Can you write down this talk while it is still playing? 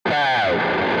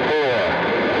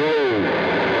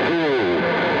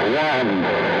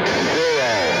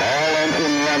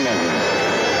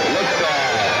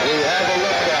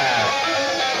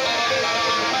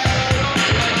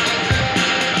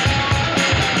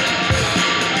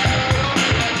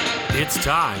It's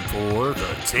time for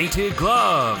The Tainted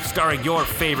Glove, starring your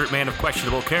favorite man of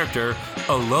questionable character,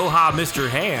 Aloha Mr.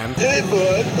 Hand. Hey,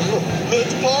 bud,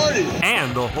 let's party.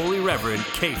 And the Holy Reverend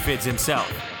K-Fids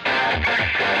himself.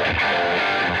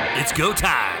 It's go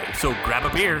time, so grab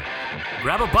a beer,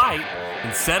 grab a bite,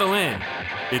 and settle in.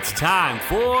 It's time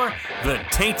for The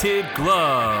Tainted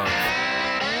Glove.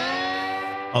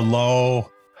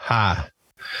 Aloha.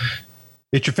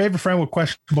 It's your favorite friend with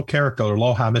questionable character,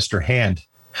 Aloha Mr. Hand.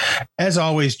 As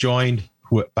always, joined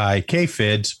by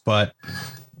K-Fids, but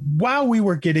while we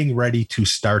were getting ready to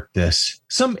start this,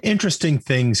 some interesting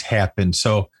things happened.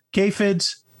 So,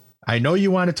 K-Fids, I know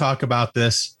you want to talk about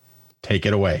this. Take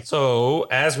it away. So,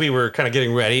 as we were kind of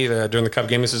getting ready during the Cub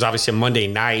game, this is obviously a Monday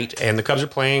night, and the Cubs are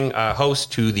playing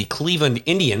host to the Cleveland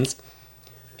Indians.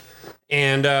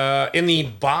 And in the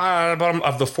bottom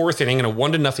of the fourth inning, in a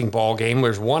 1-0 ball game,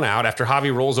 there's one out after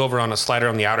Javy rolls over on a slider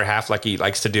on the outer half, like he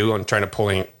likes to do, and trying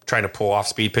to pull off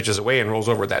speed pitches away, and rolls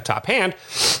over with that top hand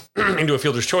into a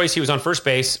fielder's choice. He was on first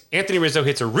base. Anthony Rizzo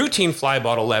hits a routine fly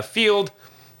ball to left field.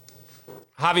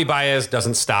 Javy Baez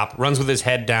doesn't stop, runs with his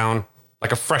head down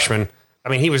like a freshman.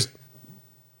 There's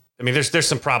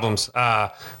some problems.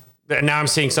 Now I'm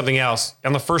seeing something else.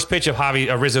 On the first pitch of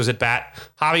Rizzo's at bat,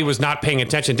 Javy was not paying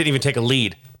attention, didn't even take a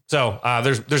lead. So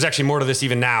there's actually more to this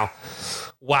even now.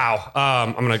 Wow.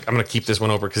 I'm gonna keep this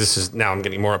one over because I'm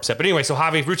getting more upset. But anyway, so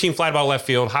Javy, routine fly ball left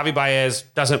field. Javy Baez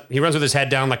he runs with his head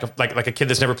down like a kid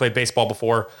that's never played baseball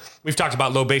before. We've talked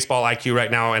about low baseball IQ right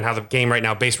now and how the game right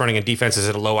now, base running and defense is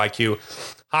at a low IQ.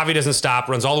 Javy doesn't stop,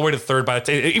 runs all the way to third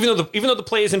even though the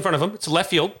play is in front of him, it's left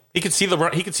field. He could see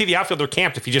the outfielder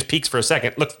camped if he just peeks for a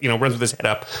second. Look, runs with his head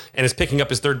up and is picking up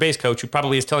his third base coach, who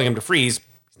probably is telling him to freeze.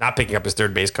 He's not picking up his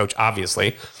third base coach,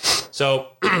 obviously. So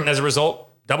as a result,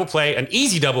 double play, an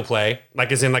easy double play,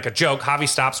 like as in like a joke. Javy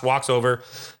stops, walks over,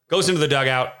 goes into the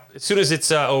dugout. As soon as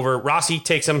it's over, Rossi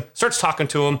takes him, starts talking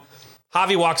to him.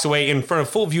 Javy walks away in front of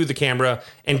full view of the camera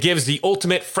and gives the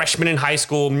ultimate freshman in high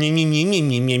school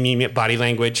body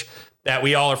language that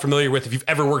we all are familiar with. If you've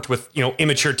ever worked with,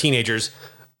 immature teenagers,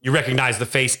 you recognize the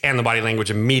face and the body language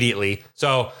immediately.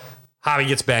 So Javy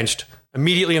gets benched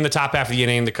immediately in the top half of the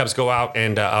inning. The Cubs go out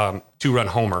and 2-run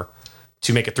homer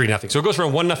to make it 3-0. So it goes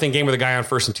from a 1-0 game with a guy on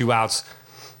first and 2 outs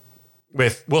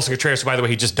with Wilson Contreras, who, by the way,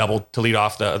 he just doubled to lead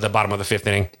off the bottom of the fifth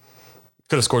inning.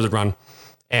 Could have scored the run.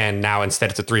 And now instead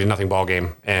it's a 3-0 ball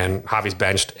game, and Javy's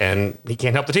benched, and he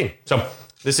can't help the team. So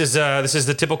this is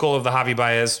the typical of the Javy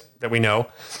Baez that we know.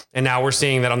 And now we're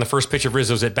seeing that on the first pitch of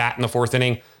Rizzo's at bat in the fourth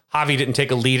inning, Javy didn't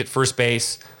take a lead at first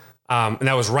base. And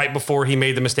that was right before he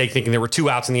made the mistake thinking there were 2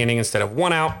 outs in the inning instead of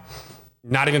 1 out.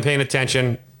 Not even paying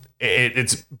attention.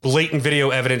 It's blatant video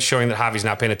evidence showing that Javy's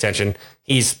not paying attention.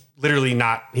 He's literally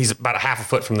not. He's about a half a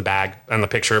foot from the bag on the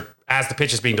picture as the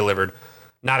pitch is being delivered.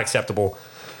 Not acceptable.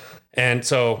 And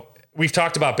so we've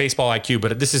talked about baseball IQ,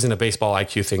 but this isn't a baseball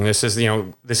IQ thing. This is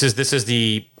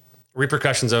the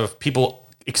repercussions of people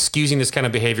excusing this kind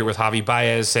of behavior with Javy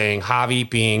Baez, saying Javy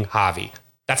being Javy.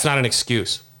 That's not an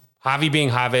excuse. Javy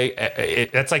being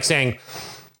Javy. That's like saying,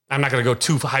 I'm not going to go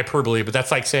too hyperbole, but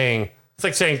that's like saying,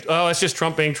 oh, it's just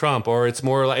Trump being Trump, or it's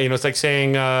more like, it's like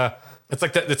saying,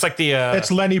 it's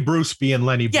Lenny Bruce being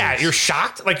Lenny Bruce. Yeah, you're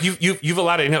shocked. Like you've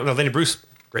allowed it. No, Lenny Bruce,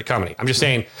 great comedy. I'm just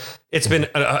saying it's been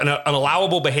an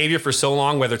allowable behavior for so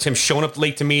long, whether it's him showing up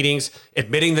late to meetings,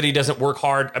 admitting that he doesn't work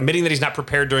hard, admitting that he's not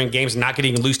prepared during games, and not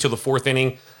getting loose till the fourth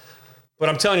inning. But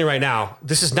I'm telling you right now,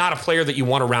 this is not a player that you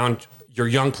want around your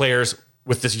young players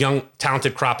with this young,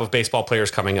 talented crop of baseball players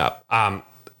coming up. And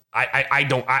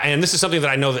this is something that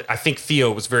I know that I think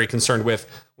Theo was very concerned with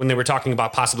when they were talking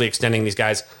about possibly extending these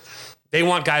guys. They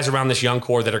want guys around this young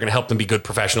core that are going to help them be good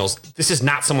professionals. This is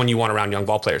not someone you want around young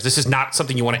ball players. This is not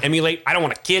something you want to emulate. I don't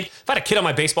want a kid. If I had a kid on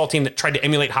my baseball team that tried to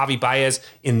emulate Javy Baez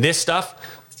in this stuff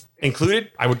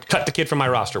included, I would cut the kid from my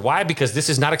roster. Why? Because this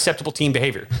is not acceptable team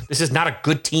behavior. This is not a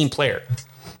good team player.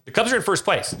 The Cubs are in first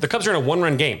place. The Cubs are in a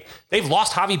 1-run game. They've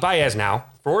lost Javy Baez now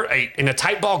in a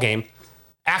tight ball game.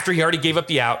 After he already gave up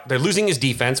the out, they're losing his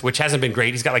defense, which hasn't been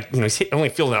great. He's got he's only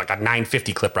fielding like a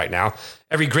 950 clip right now.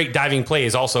 Every great diving play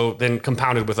is also then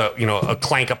compounded with a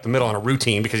clank up the middle on a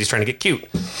routine because he's trying to get cute.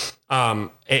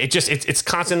 It's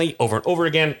constantly over and over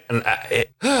again. And I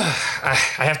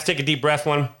have to take a deep breath.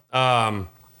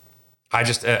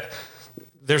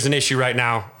 There's an issue right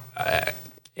now.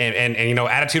 And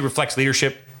attitude reflects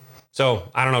leadership. So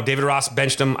I don't know. David Ross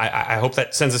benched him. I hope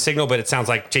that sends a signal, but it sounds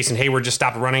like Jason Hayward just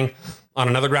stopped running on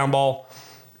another ground ball.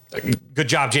 Good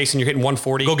job, Jason. You're hitting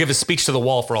 140. Go give a speech to the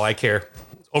wall for all I care.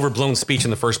 Overblown speech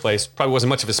in the first place. Probably wasn't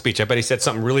much of a speech. I bet he said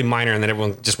something really minor and then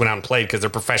everyone just went out and played because they're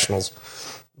professionals.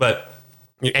 But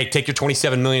hey, take your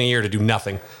 $27 million a year to do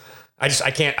nothing.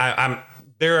 I can't.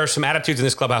 There are some attitudes in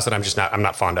this clubhouse that I'm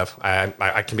not fond of.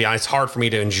 I can be honest. It's hard for me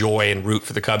to enjoy and root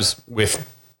for the Cubs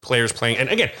with players playing. And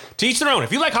again, to each their own.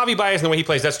 If you like Javy Baez and the way he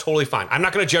plays, that's totally fine. I'm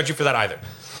not going to judge you for that either.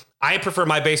 I prefer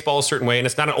my baseball a certain way, and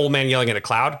it's not an old man yelling at a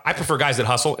cloud. I prefer guys that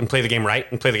hustle and play the game right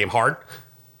and play the game hard,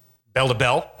 bell to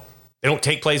bell. They don't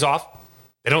take plays off.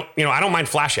 They don't, I don't mind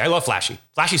flashy. I love flashy.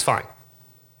 Flashy's fine.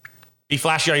 Be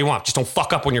flashy all you want. Just don't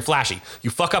fuck up when you're flashy. You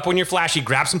fuck up when you're flashy,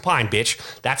 grab some pine, bitch.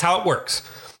 That's how it works.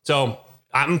 So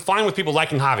I'm fine with people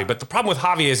liking Javy, but the problem with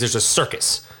Javy is there's a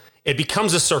circus. It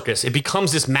becomes a circus. It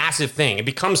becomes this massive thing. It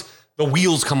becomes the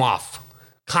wheels come off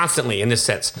constantly in this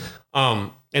sense.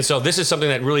 And so this is something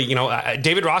that really,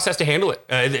 David Ross has to handle it.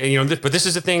 But this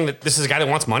is a thing that this is a guy that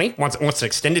wants money, wants an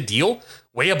extended deal,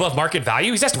 way above market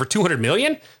value. He's asking for $200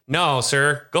 million. No,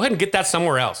 sir, go ahead and get that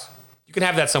somewhere else. You can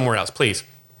have that somewhere else, please.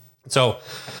 So,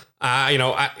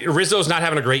 Rizzo's not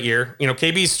having a great year.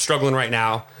 KB's struggling right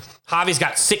now. Javy's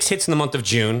got 6 hits in the month of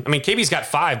June. I mean, KB's got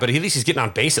 5, but at least he's getting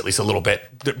on base at least a little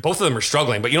bit. Both of them are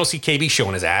struggling, but you don't see KB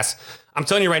showing his ass. I'm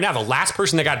telling you right now, the last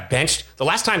person that got benched, the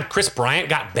last time Chris Bryant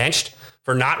got benched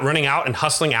for not running out and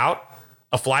hustling out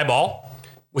a fly ball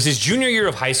was his junior year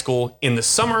of high school in the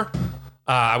summer,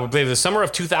 I would believe the summer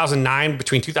of 2009,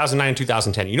 between 2009 and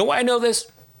 2010. You know why I know this?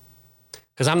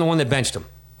 Because I'm the one that benched him.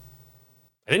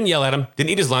 I didn't yell at him, didn't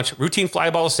eat his lunch, routine fly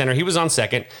ball to center. He was on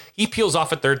second. He peels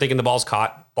off at third thinking the ball's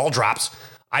caught. Ball drops.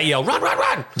 I yell, run, run,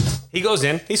 run. He goes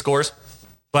in, he scores.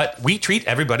 But we treat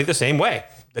everybody the same way.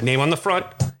 The name on the front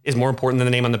is more important than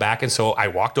the name on the back. And so I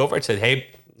walked over and said, hey,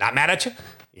 not mad at you.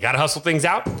 You got to hustle things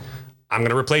out. I'm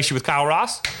going to replace you with Kyle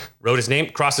Ross. Wrote his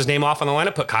name, crossed his name off on the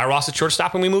lineup, put Kyle Ross at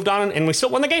shortstop, and we moved on, and we still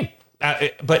won the game.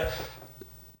 But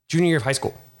junior year of high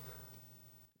school,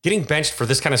 getting benched for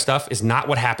this kind of stuff is not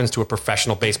what happens to a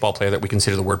professional baseball player that we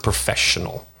consider the word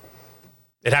professional.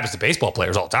 It happens to baseball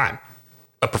players all the time,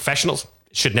 but professionals,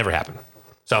 it should never happen.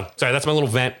 So, sorry, that's my little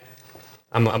vent.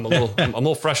 I'm a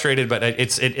little frustrated, but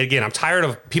again, I'm tired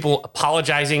of people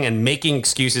apologizing and making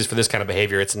excuses for this kind of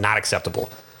behavior. It's not acceptable.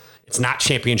 It's not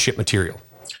championship material.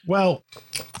 Well,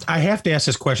 I have to ask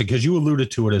this question because you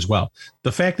alluded to it as well.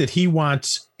 The fact that he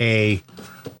wants a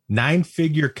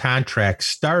 9-figure contract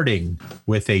starting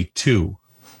with a 2,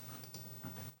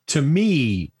 to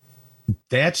me,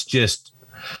 that's just,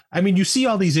 you see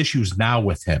all these issues now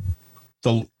with him.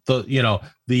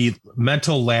 The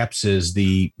mental lapses,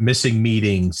 the missing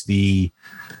meetings, the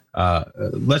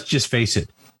let's just face it,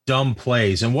 dumb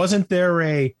plays. And wasn't there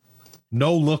a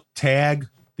no look tag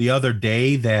the other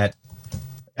day that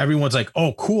everyone's like,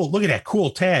 oh, cool, look at that cool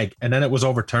tag. And then it was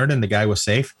overturned and the guy was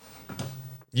safe.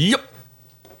 Yep.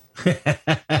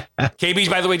 KB,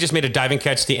 by the way, just made a diving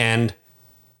catch to end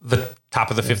the top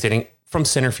of the 5th inning from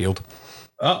center field.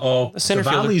 Uh-oh.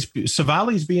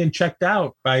 Savali's being checked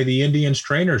out by the Indians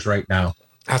trainers right now.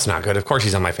 That's not good. Of course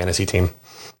he's on my fantasy team.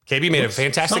 KB made a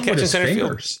fantastic catch in center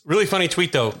field. Really funny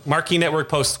tweet, though. Marquee Network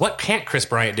posts, what can't Chris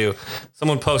Bryant do?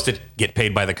 Someone posted, get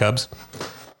paid by the Cubs.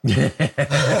 And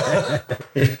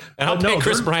I'll pay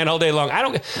Chris Bryant all day long.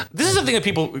 This is something that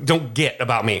people don't get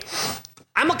about me.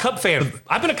 I'm a Cub fan.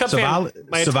 I've been a Cub fan.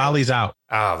 Savali's out.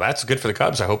 Oh, that's good for the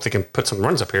Cubs. I hope they can put some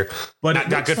runs up here. But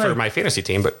not good for my fantasy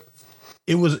team, but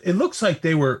it looks like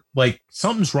they were like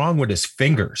something's wrong with his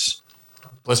fingers.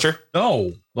 Blister?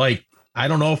 No, like I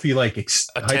don't know if he like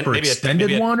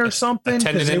hyperextended one or something. A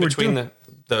tendon in between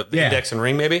the index and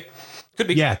ring, maybe. Could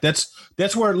be. Yeah,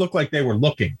 that's where it looked like they were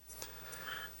looking.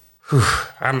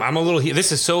 I'm a little.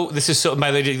 This is so.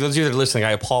 By the way, those of you that are listening,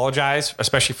 I apologize,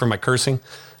 especially for my cursing.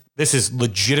 This is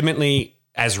legitimately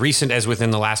as recent as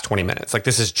within the last 20 minutes. Like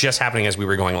this is just happening as we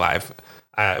were going live.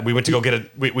 We went to go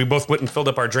get we both went and filled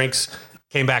up our drinks,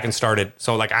 came back and started.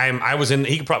 So like I was in.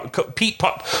 He could probably Pete.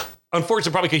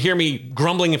 Unfortunately, probably could hear me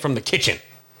grumbling from the kitchen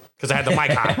because I had the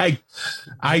mic on.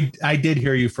 I did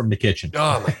hear you from the kitchen.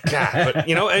 Oh my God. But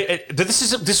this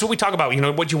is what we talk about.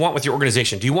 What you want with your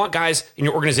organization. Do you want guys in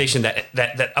your organization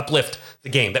that uplift the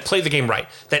game, that play the game right,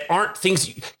 that aren't things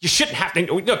you shouldn't have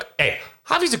to look? Hey,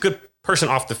 Javy's a good person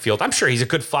off the field. I'm sure he's a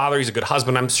good father. He's a good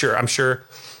husband. I'm sure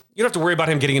you don't have to worry about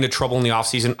him getting into trouble in the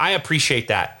offseason. I appreciate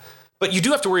that. But you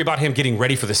do have to worry about him getting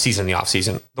ready for the season in the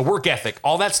offseason. The work ethic,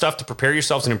 all that stuff to prepare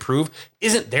yourselves and improve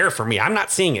isn't there for me. I'm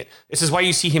not seeing it. This is why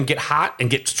you see him get hot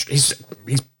and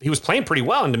he was playing pretty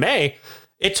well into May.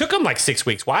 It took him like 6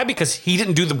 weeks. Why? Because he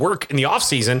didn't do the work in the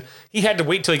offseason. He had to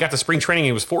wait till he got to spring training and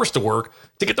he was forced to work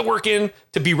to get the work in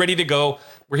to be ready to go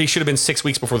where he should have been 6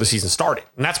 weeks before the season started.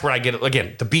 And that's where I get,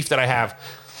 again, the beef that I have.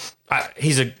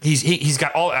 He's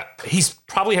got all. He's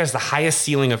probably has the highest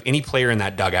ceiling of any player in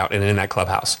that dugout and in that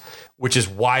clubhouse, which is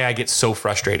why I get so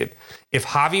frustrated. If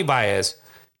Javy Baez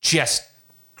just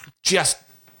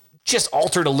just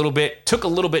altered a little bit, took a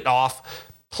little bit off,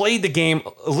 played the game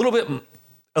a little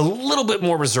bit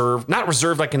more reserved, not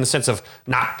reserved like in the sense of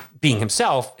not being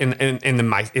himself in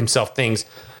the himself things,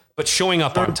 but showing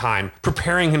up on time,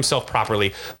 preparing himself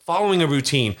properly, following a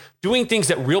routine, doing things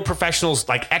that real professionals,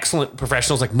 like excellent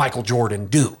professionals like Michael Jordan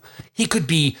do. He could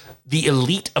be the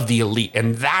elite of the elite.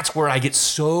 And that's where I get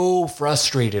so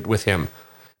frustrated with him,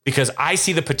 because I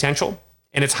see the potential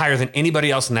and it's higher than anybody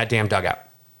else in that damn dugout.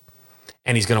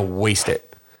 And he's going to waste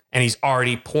it. And he's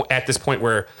already at this point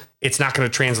where it's not going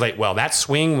to translate well. That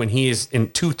swing when he is in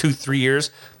 3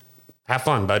 years, have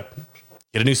fun, bud.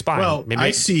 Get a new spine. Well, maybe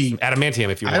I see adamantium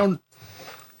if you want.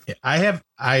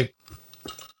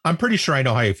 I'm pretty sure I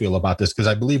know how you feel about this, because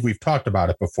I believe we've talked about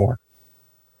it before.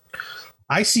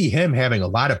 I see him having a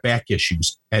lot of back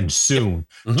issues, and soon,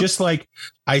 just like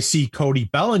I see Cody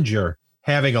Bellinger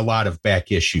having a lot of back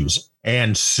issues,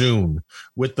 and soon,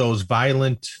 with those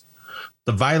violent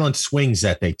swings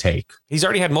that they take. He's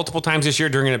already had multiple times this year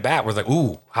during an at bat where it's like,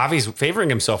 ooh, Javy's favoring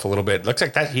himself a little bit. Looks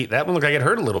like that one looked like it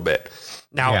hurt a little bit.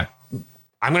 Now, yeah.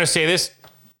 I'm going to say this,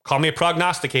 call me a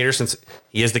prognosticator since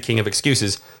he is the king of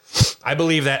excuses. I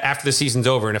believe that after the season's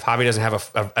over, and if Javy doesn't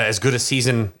have as good a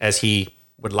season as he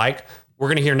would like, we're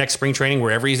going to hear next spring training,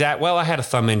 wherever he's at, well, I had a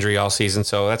thumb injury all season,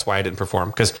 so that's why I didn't perform.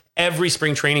 Because every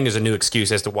spring training is a new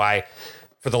excuse as to why,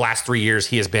 for the last 3 years,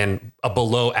 he has been a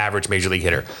below average major league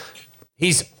hitter.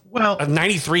 He's a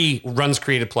 93 runs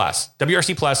created plus,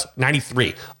 WRC plus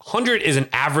 93. 100 is an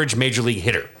average major league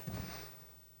hitter.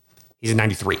 He's a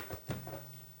 93.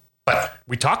 But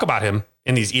we talk about him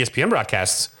in these ESPN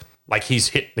broadcasts like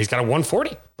he's got a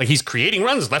 140. Like he's creating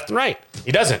runs left and right.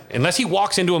 He doesn't. Unless he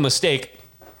walks into a mistake,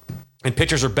 and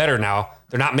pitchers are better now,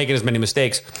 they're not making as many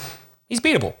mistakes, he's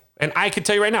beatable. And I can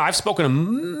tell you right now, I've spoken to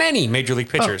many major league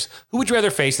pitchers. Who would you rather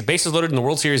face? The bases loaded in the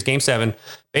World Series Game 7,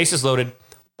 bases loaded,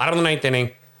 bottom of the ninth inning.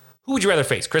 Who would you rather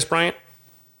face, Chris Bryant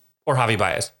or Javy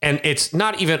Baez? And it's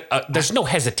not even, there's no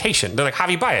hesitation. They're like,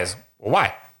 Javy Baez. Well,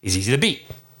 why? He's easy to beat.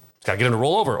 Got to get him to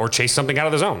roll over or chase something out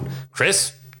of the zone.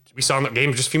 Chris, we saw in the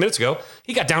game just a few minutes ago,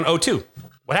 he got down 0-2.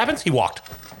 What happens? He walked.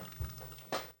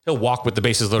 He'll walk with the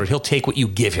bases loaded. He'll take what you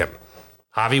give him.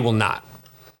 Javy will not,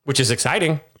 which is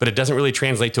exciting, but it doesn't really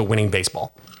translate to winning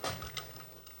baseball.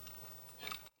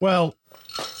 Well,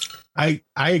 I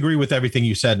agree with everything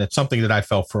you said, and it's something that I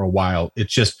felt for a while.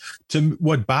 It's just,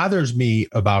 what bothers me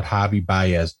about Javy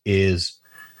Baez is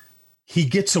he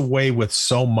gets away with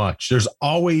so much. There's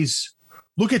always,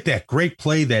 look at that great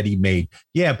play that he made.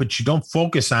 Yeah, but you don't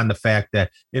focus on the fact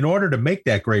that in order to make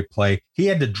that great play, he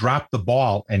had to drop the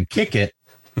ball and kick it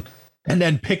and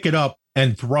then pick it up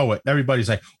and throw it. Everybody's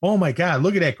like, oh my God,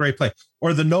 look at that great play.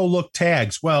 Or the no-look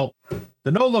tags. Well,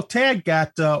 the no-look tag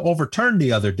got overturned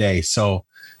the other day. So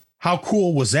how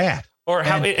cool was that? Or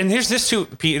how, and here's this too,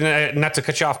 Pete, not to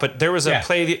cut you off, but there was a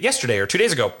play yesterday or 2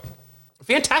 days ago.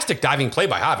 Fantastic diving play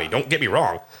by Javy. Don't get me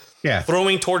wrong. Yeah.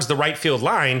 Throwing towards the right field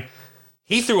line.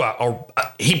 He threw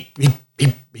he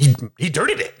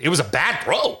dirtied it. It was a bad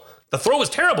throw. The throw was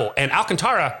terrible. And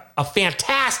Alcantara, a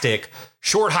fantastic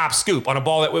short hop scoop on a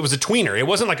ball that it was a tweener. It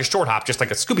wasn't like a short hop, just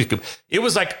like a scoopy scoop. It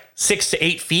was like 6 to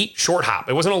 8 feet short hop.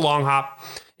 It wasn't a long hop.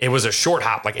 It was a short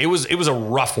hop. Like it was a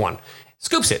rough one.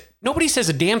 Scoops it. Nobody says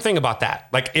a damn thing about that.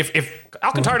 Like if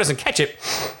Alcantara doesn't catch it,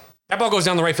 that ball goes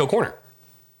down the right field corner.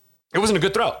 It wasn't a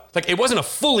good throw. Like it wasn't a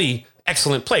fully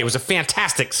excellent play. It was a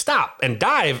fantastic stop and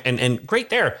dive and great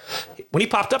there. When he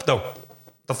popped up though,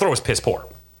 the throw was piss poor.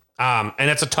 And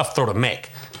that's a tough throw to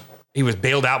make. He was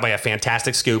bailed out by a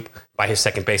fantastic scoop by his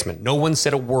second baseman. No one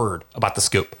said a word about the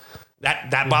scoop.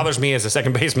 That bothers me as a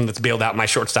second baseman that's bailed out my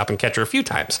shortstop and catcher a few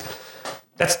times.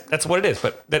 That's what it is.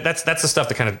 But that's the stuff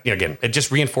that kind of, again, it just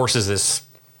reinforces this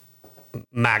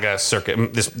MAGA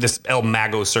circuit, this El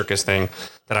Mago circus thing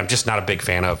that I'm just not a big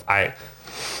fan of.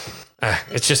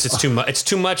 It's too much. It's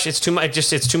too much. It's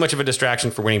too much of a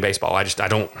distraction for winning baseball. I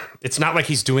don't. It's not like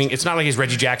he's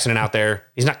Reggie Jackson out there.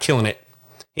 He's not killing it.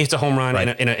 He hits a home run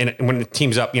right. When the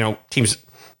team's up, team's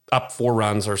up 4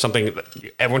 runs or something.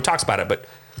 Everyone talks about it, but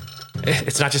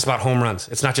it's not just about home runs.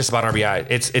 It's not just about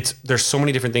RBI. There's so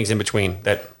many different things in between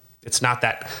that it's not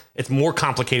that. It's more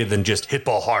complicated than just hit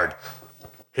ball hard,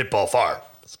 hit ball far,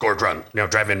 scored run,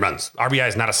 drive in runs. RBI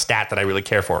is not a stat that I really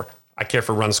care for. I care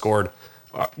for runs scored.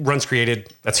 Runs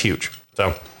created, that's huge.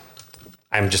 So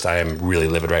I am really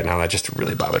livid right now. That just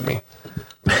really bothered me.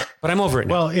 But I'm over it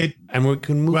now. Well, and we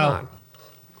can move on.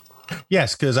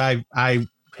 Yes, because I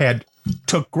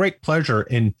took great pleasure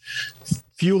in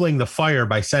fueling the fire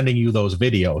by sending you those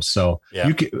videos. So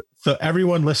so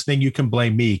everyone listening, you can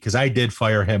blame me because I did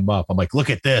fire him up. I'm like, look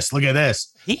at this. I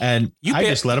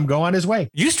just let him go on his way.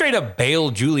 You straight up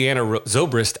bailed Juliana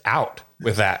Zobrist out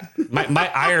with that.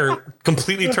 My ire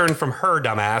completely turned from her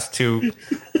dumbass to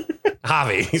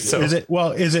Javy. So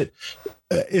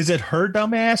is it her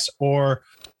dumbass or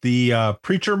the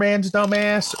preacher man's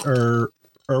dumbass or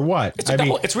what?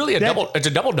 It's really a double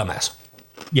dumbass.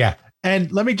 Yeah.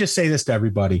 And let me just say this to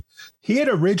everybody. He had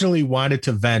originally wanted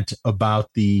to vent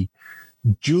about the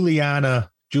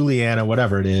Juliana,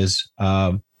 whatever it is,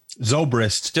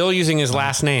 Zobrist. Still using his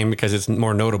last name because it's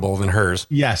more notable than hers.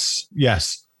 Yes.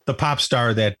 The pop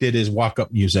star that did his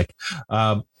Walkup music.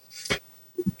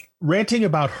 Ranting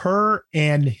about her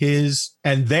and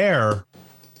their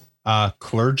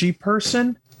clergy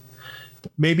person,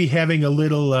 maybe having a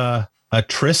little a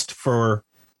tryst for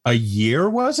a year,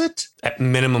 was it? At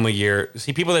minimum a year.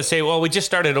 See, people that say, well, we just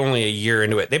started only a year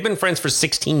into it. They've been friends for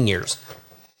 16 years.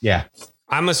 Yeah.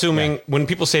 I'm assuming when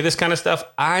people say this kind of stuff,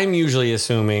 I'm usually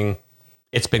assuming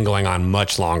it's been going on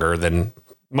much longer than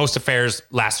most affairs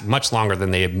last much longer than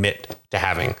they admit to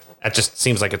having. That just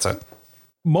seems like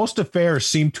most affairs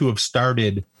seem to have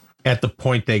started at the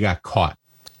point they got caught.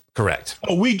 Correct.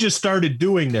 Oh, we just started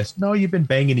doing this. No, you've been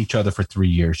banging each other for 3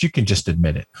 years. You can just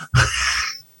admit it.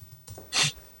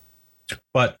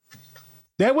 But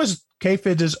that was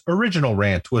K-Fid's original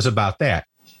rant was about that.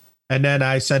 And then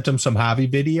I sent him some Javy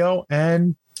video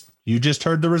and you just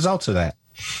heard the results of that.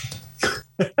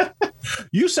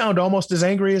 You sound almost as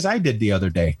angry as I did the other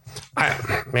day.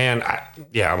 It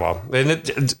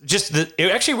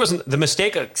actually wasn't the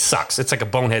mistake. Sucks. It's like a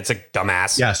bonehead. It's like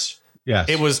dumbass. Yes.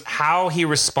 It was how he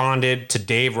responded to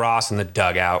Dave Ross in the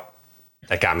dugout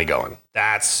that got me going.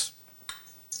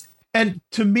 And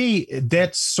to me,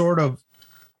 that's sort of,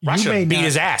 Ross should have beat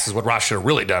his ass is what Ross should have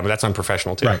really done, but that's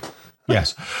unprofessional too. Right.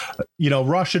 Yes.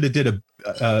 Ross should have did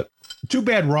too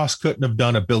bad Ross couldn't have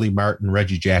done a Billy Martin,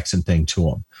 Reggie Jackson thing to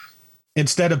him.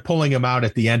 Instead of pulling him out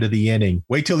at the end of the inning,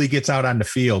 wait till he gets out on the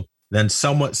field, then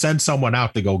send someone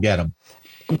out to go get him.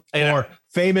 Or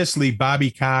famously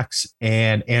Bobby Cox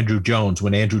and Andrew Jones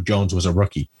when Andrew Jones was a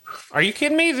rookie. Are you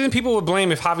kidding me? Then people would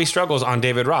blame if Javy struggles on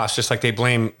David Ross, just like they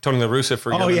blame Tony La Russa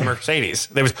for the Mercedes.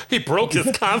 He broke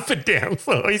his confidence.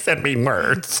 So he said me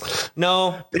merds.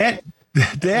 No, that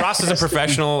Ross is a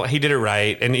professional. He did it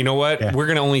right. And you know what? Yeah. We're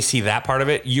going to only see that part of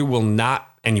it. You will not,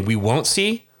 and we won't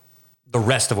see the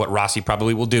rest of what Rossi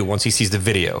probably will do once he sees the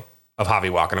video of Javy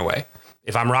walking away.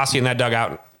 If I'm Rossi in that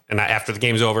dugout and after the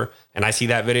game's over and I see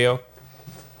that video,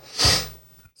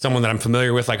 someone that I'm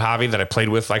familiar with like Javy, that I played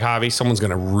with like Javy, someone's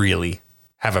going to really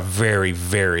have a very,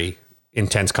 very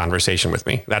intense conversation with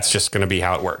me. That's just going to be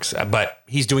how it works. But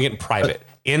he's doing it in private,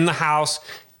 in the house,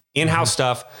 in-house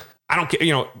stuff. I don't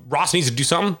care. Ross needs to do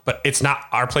something, but it's not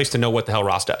our place to know what the hell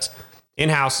Ross does.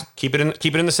 In-house, keep it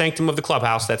in the sanctum of the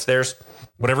clubhouse. That's theirs.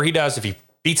 Whatever he does, if he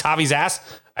beats Javy's ass,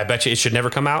 I bet you it should never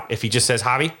come out. If he just says,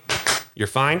 Javy, you're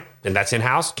fine, then that's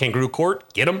in-house. Kangaroo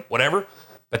court, get him, whatever.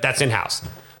 But that's in-house.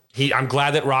 I'm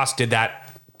glad that Ross did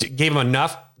that, gave him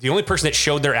enough. The only person that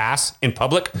showed their ass in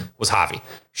public was Javy,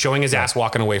 showing his ass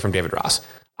walking away from David Ross.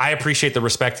 I appreciate the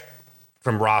respect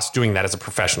from Ross doing that as a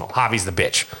professional. Javy's the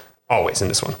bitch, always in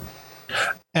this one.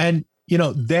 And,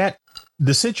 that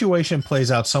the situation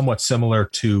plays out somewhat similar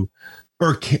to,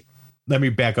 let me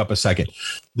back up a second.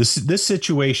 This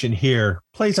situation here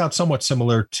plays out somewhat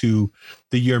similar to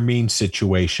the Yermín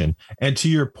situation. And to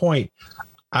your point,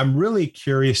 I'm really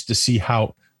curious to see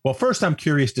first I'm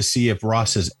curious to see if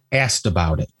Ross has asked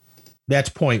about it. That's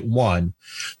point one.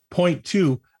 Point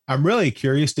two, I'm really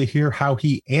curious to hear how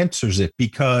he answers it,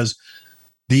 because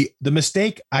the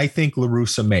mistake I think La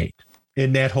Russa made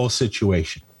in that whole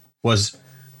situation was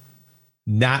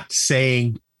not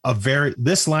saying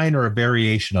this line or a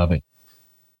variation of it.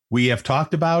 We have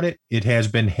talked about it. It has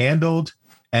been handled.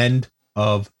 End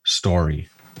of story.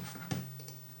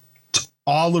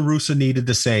 All La Russa needed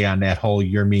to say on that whole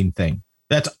Yermín thing.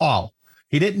 That's all.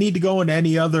 He didn't need to go into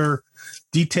any other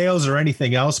details or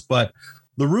anything else, but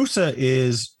La Russa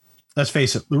is, let's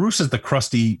face it, La Russa is the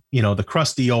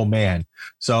crusty old man.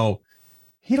 So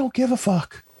he don't give a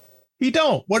fuck. He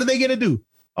don't. What are they going to do?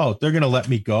 Oh, they're going to let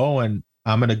me go and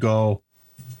I'm going to go,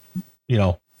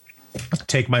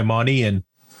 take my money and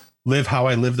live how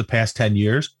I lived the past 10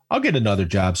 years. I'll get another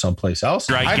job someplace else.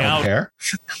 I don't care.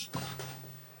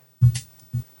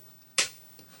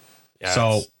 Yeah,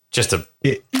 so just that's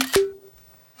me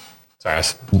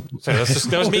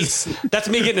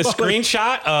getting a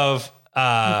screenshot of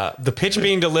the pitch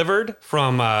being delivered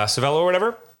from Savello or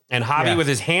whatever, and Javy with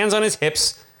his hands on his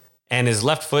hips and his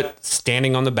left foot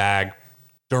standing on the bag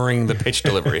during the pitch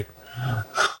delivery.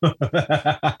 That's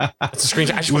a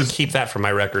screenshot. I just want to keep that for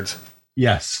my records.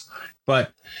 Yes.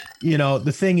 But,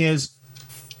 the thing is,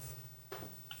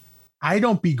 I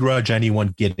don't begrudge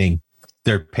anyone getting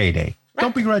their payday.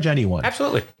 don't begrudge anyone.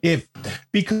 Absolutely.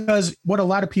 Because what a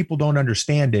lot of people don't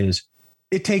understand is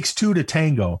it takes two to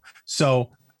tango.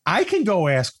 So I can go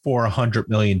ask for $100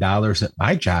 million at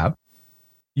my job.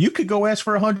 You could go ask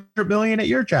for $100 million at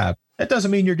your job. That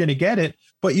doesn't mean you're going to get it,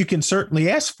 but you can certainly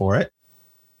ask for it.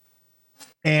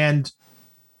 And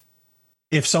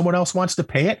if someone else wants to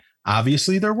pay it,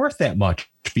 obviously they're worth that much,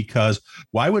 because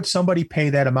why would somebody pay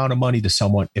that amount of money to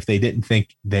someone if they didn't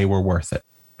think they were worth it?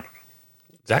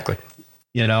 Exactly.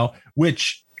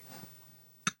 Which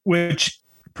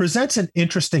presents an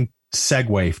interesting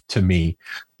segue to me,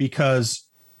 because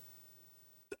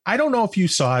I don't know if you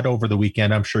saw it over the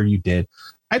weekend. I'm sure you did.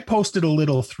 I posted a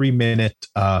little 3-minute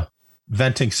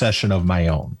venting session of my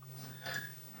own.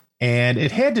 And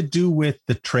it had to do with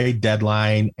the trade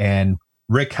deadline and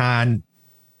Rick Hahn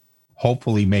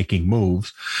hopefully making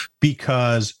moves,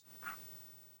 because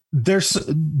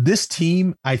this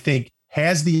team, I think,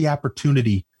 has the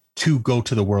opportunity to go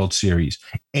to the World Series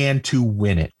and to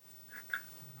win it.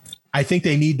 I think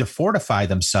they need to fortify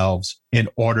themselves in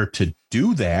order to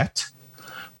do that,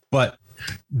 but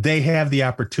they have the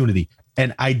opportunity.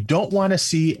 And I don't want to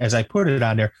see, as I put it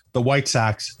on there, the White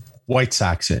Sox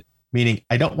it, meaning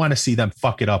I don't want to see them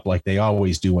fuck it up like they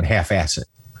always do and half-ass it.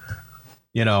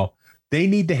 They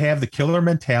need to have the killer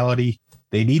mentality.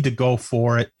 They need to go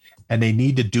for it, and they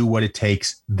need to do what it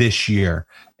takes this year.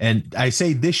 And I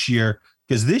say this year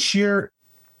because this year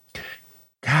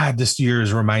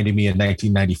is reminding me of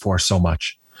 1994 so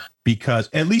much, because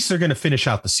at least they're going to finish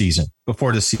out the season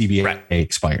before the CBA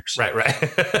expires.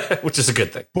 Right. Which is a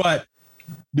good thing.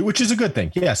 Which is a good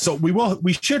thing. Yeah. So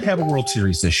we should have a World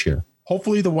Series this year.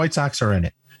 Hopefully the White Sox are in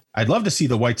it. I'd love to see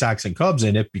the White Sox and Cubs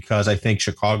in it, because I think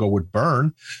Chicago would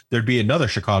burn. There'd be another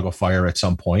Chicago fire at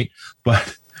some point,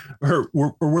 or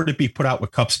would it be put out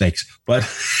with cup snakes? But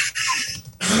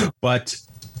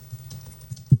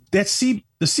the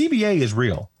CBA is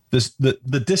real.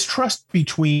 The distrust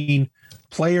between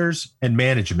players and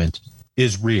management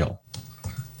is real.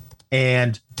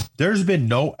 And there's been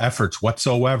no efforts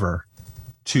whatsoever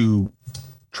to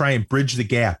try and bridge the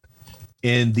gap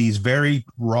in these very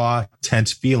raw,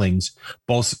 tense feelings,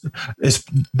 both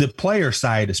the player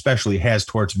side especially has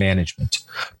towards management.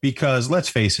 Because let's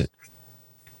face it,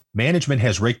 management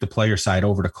has raked the player side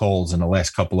over the coals in the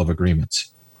last couple of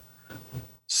agreements.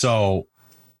 So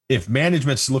if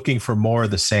management's looking for more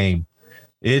of the same,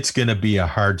 it's going to be a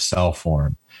hard sell for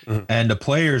them. Mm-hmm. And the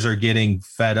players are getting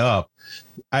fed up.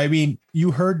 I mean,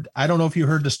 I don't know if you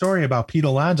heard the story about Pete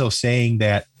Alonso saying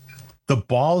that the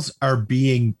balls are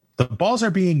being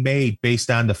made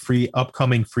based on the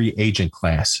upcoming free agent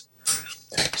class.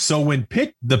 So when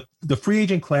the free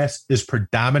agent class is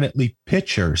predominantly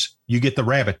pitchers, you get the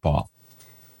rabbit ball.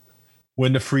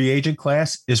 When the free agent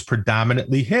class is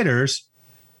predominantly hitters,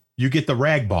 you get the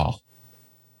rag ball.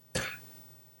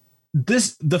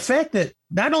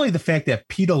 Not only the fact that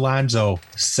Pete Alonso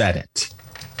said it,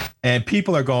 and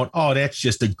people are going, oh, that's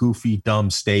just a goofy, dumb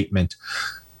statement.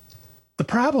 The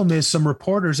problem is some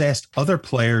reporters asked other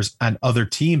players on other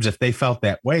teams if they felt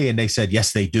that way, and they said,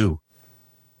 yes, they do.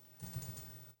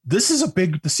 The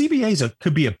CBA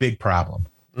could be a big problem.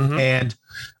 Mm-hmm. And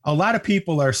a lot of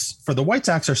people for the White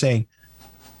Sox are saying,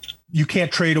 you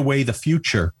can't trade away the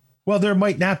future. Well, there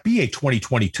might not be a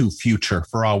 2022 future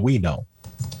for all we know.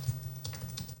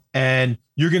 And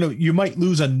you might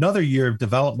lose another year of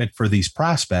development for these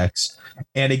prospects.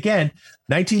 And again,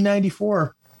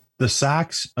 1994, the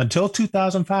Sox until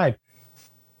 2005,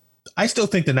 I still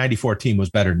think the 94 team was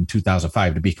better than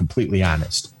 2005, to be completely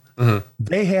honest. Mm-hmm.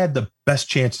 They had the best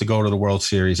chance to go to the World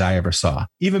Series I ever saw,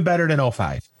 even better than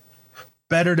 05,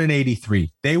 better than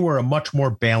 83. They were a much more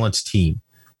balanced team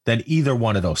than either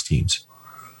one of those teams.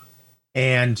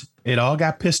 And it all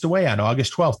got pissed away on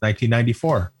August 12th,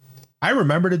 1994. I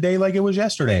remember the day like it was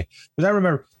yesterday, because I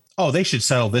remember, they should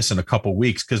settle this in a couple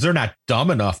weeks because they're not dumb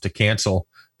enough to cancel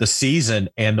the season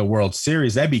and the World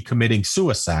Series. That'd be committing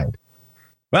suicide.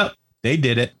 Well, they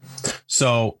did it.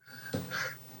 So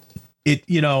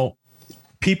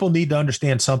people need to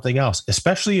understand something else,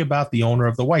 especially about the owner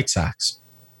of the White Sox.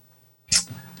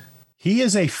 He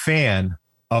is a fan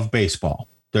of baseball.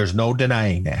 There's no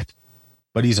denying that,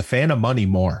 but he's a fan of money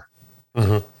more.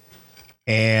 Mm-hmm.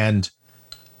 And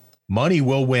money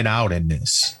will win out in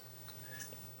this.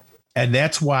 And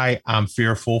that's why I'm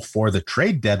fearful for the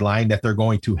trade deadline that they're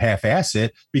going to half-ass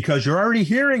it, because you're already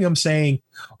hearing them saying,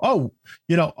 Eloy's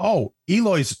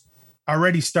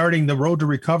already starting the road to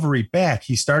recovery back.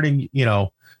 He's starting,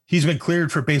 he's been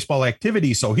cleared for baseball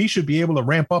activity, so he should be able to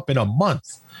ramp up in a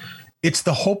month. It's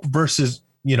the hope versus,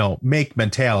 make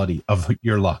mentality of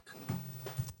your luck.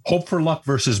 Hope for luck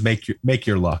versus make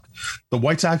your luck. The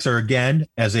White Sox are, again,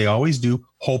 as they always do,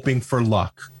 hoping for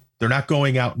luck. They're not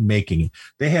going out and making it.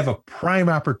 They have a prime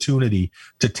opportunity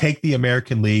to take the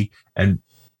American League and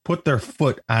put their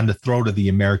foot on the throat of the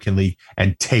American League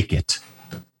and take it.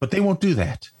 But they won't do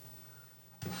that.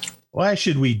 Why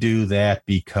should we do that?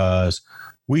 Because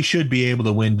we should be able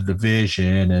to win the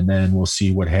division, and then we'll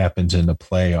see what happens in the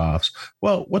playoffs.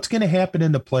 Well, what's going to happen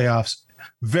in the playoffs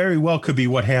very well could be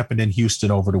what happened in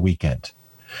Houston over the weekend.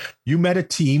 You met a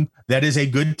team that is a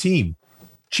good team.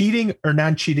 Cheating or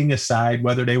non-cheating aside,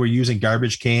 whether they were using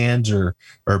garbage cans or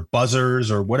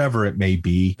buzzers or whatever it may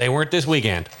be. They weren't this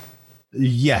weekend.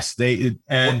 Yes,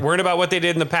 and worried about what they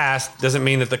did in the past doesn't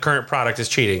mean that the current product is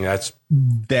cheating.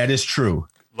 That is true.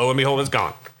 Lo and behold, it's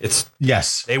gone.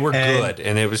 Yes. They were good,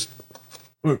 and it was.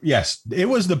 Yes, it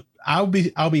was I'll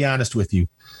be honest with you.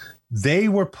 They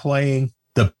were playing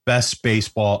the best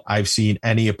baseball I've seen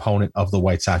any opponent of the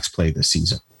White Sox play this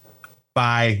season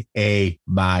by a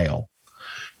mile.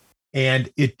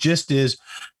 And it just is,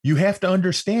 you have to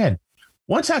understand,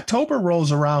 once October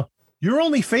rolls around, you're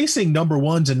only facing number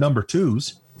ones and number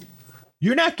twos.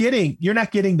 You're not getting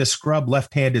the scrub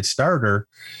left-handed starter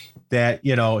that,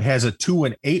 has a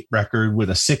 2-8 record with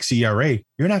a 6 ERA.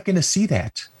 You're not going to see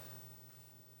that.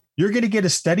 You're going to get a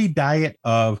steady diet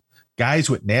of guys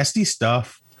with nasty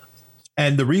stuff.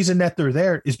 And the reason that they're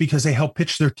there is because they help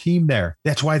pitch their team there.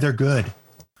 That's why they're good.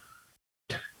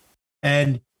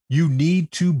 And you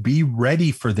need to be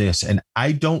ready for this. And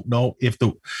I don't know if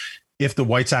the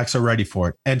White Sox are ready for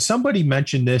it. And somebody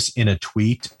mentioned this in a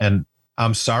tweet, and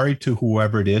I'm sorry to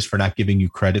whoever it is for not giving you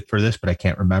credit for this, but I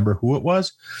can't remember who it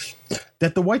was,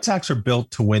 that the White Sox are built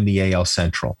to win the AL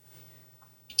Central.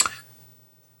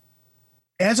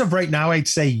 As of right now, I'd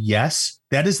say yes.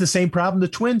 That is the same problem the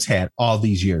Twins had all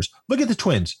these years. Look at the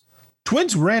Twins.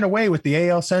 Twins ran away with the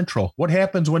AL Central. What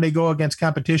happens when they go against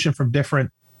competition from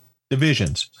different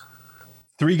divisions?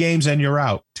 3 games and you're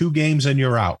out. 2 games and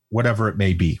you're out. Whatever it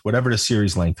may be, whatever the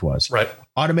series length was. Right.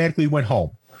 Automatically went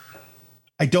home.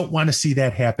 I don't want to see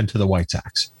that happen to the White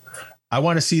Sox. I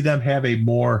want to see them have a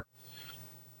more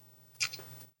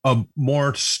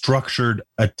structured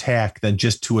attack than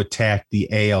just to attack the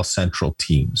AL Central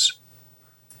teams.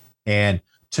 And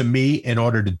to me, in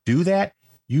order to do that,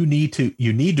 you need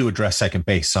to address second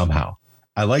base somehow.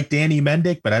 I like Danny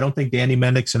Mendick, but I don't think Danny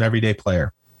Mendick's an everyday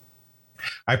player.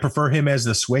 I prefer him as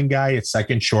the swing guy at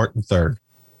second, short, and third.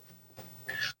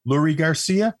 Lurie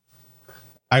Garcia,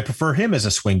 I prefer him as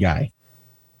a swing guy.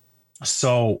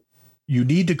 So you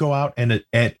need to go out and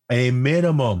at a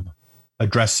minimum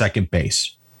address second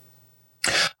base.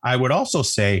 I would also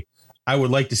say I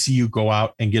would like to see you go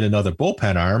out and get another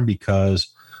bullpen arm, because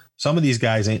some of these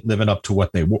guys ain't living up to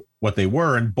what they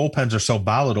were, and bullpens are so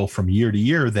volatile from year to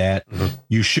year that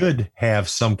you should have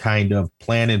some kind of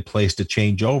plan in place to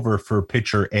change over for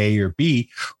pitcher A or B,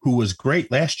 who was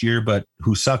great last year but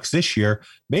who sucks this year,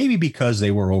 maybe because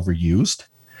they were overused.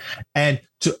 And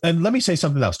let me say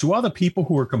something else to all the people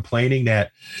who are complaining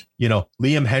that,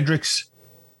 Liam Hendricks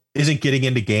isn't getting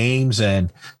into games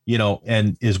and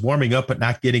is warming up but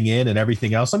not getting in and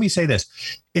everything else. Let me say this.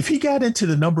 If he got into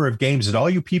the number of games that all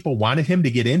you people wanted him to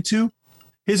get into,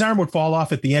 his arm would fall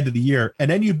off at the end of the year,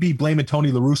 and then you'd be blaming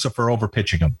Tony La Russa for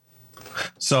overpitching him.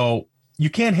 So you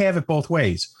can't have it both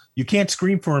ways. You can't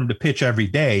scream for him to pitch every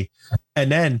day,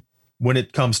 and then when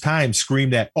it comes time, scream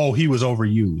that, oh, he was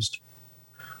overused.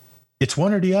 It's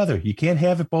one or the other. You can't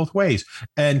have it both ways.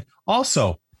 And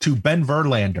also to Ben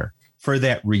Verlander, for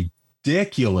that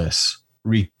ridiculous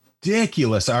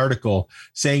article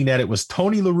saying that it was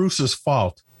Tony La Russa's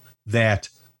fault that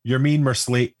Yermin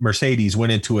Mercedes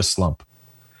went into a slump.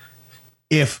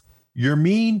 If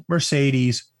Yermin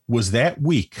Mercedes was that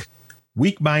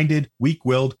weak-minded,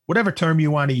 weak-willed, whatever term you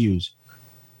want to use,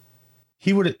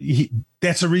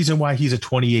 that's the reason why he's a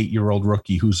 28-year-old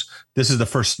rookie this is the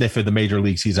first sniff of the major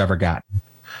leagues he's ever gotten.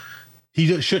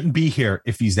 He shouldn't be here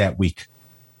if he's that weak.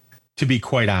 To be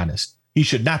quite honest, he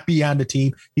should not be on the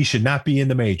team. He should not be in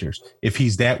the majors if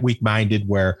he's that weak-minded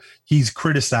where he's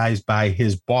criticized by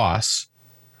his boss.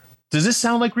 Does this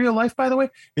sound like real life, by the way?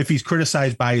 If he's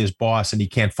criticized by his boss and he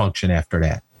can't function after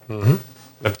that. Mm-hmm.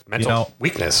 That's mental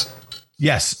weakness.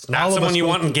 Yes. Not someone you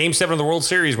want in Game 7 of the World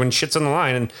Series when shit's on the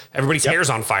line and everybody's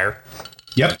hair's on fire.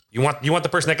 Yep. You want the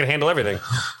person that can handle everything.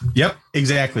 Yep.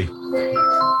 Exactly.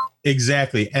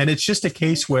 And it's just a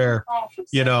case where,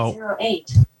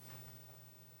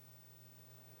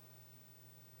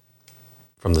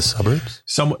 From the suburbs?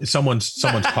 Someone's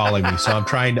calling me, so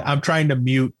I'm trying to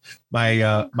mute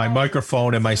my my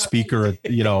microphone and my speaker,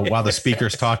 while the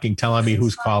speaker's talking, telling me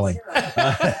who's calling.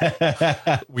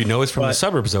 We know it's from the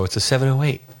suburbs, though. It's a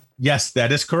 708. Yes,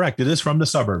 that is correct. It is from the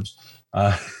suburbs.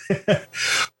 But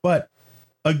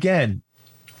again,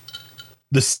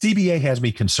 the CBA has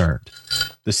me concerned.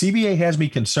 The CBA has me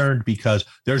concerned because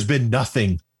there's been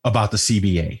nothing about the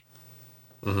CBA.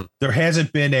 Mm-hmm. There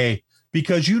hasn't been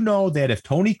because that if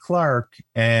Tony Clark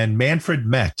and Manfred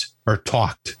met or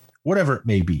talked, whatever it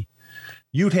may be,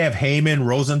 you'd have Heyman,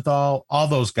 Rosenthal, all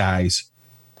those guys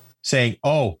saying,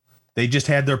 oh, they just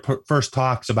had their first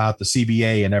talks about the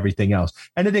CBA and everything else.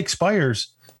 And it expires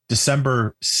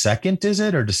December 2nd, is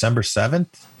it? Or December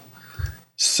 7th?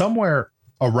 Somewhere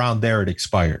around there it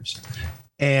expires.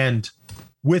 And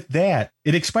with that,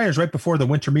 it expires right before the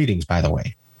winter meetings, by the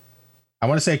way. I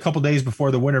want to say a couple days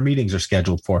before the winter meetings are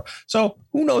scheduled for. So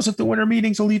who knows if the winter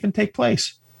meetings will even take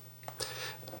place?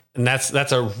 And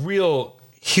that's a real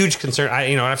huge concern.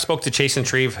 I've spoke to Chasen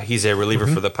Shreve. He's a reliever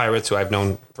for the Pirates, who I've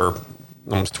known for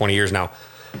almost 20 years now.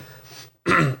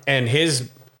 And he's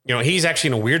actually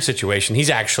in a weird situation.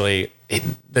 The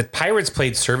Pirates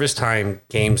played service time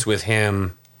games with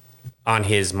him on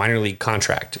his minor league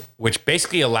contract, which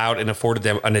basically allowed and afforded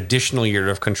them an additional year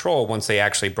of control once they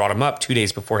actually brought him up 2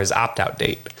 days before his opt-out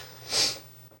date.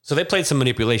 So they played some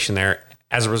manipulation there.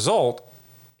 As a result,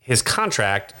 his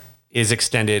contract is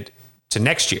extended to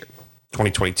next year,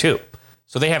 2022.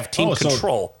 So they have team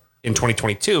control in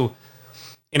 2022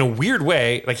 in a weird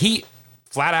way. Like, he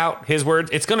flat out, his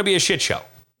words, it's going to be a shit show.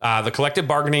 The collective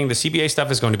bargaining, the CBA stuff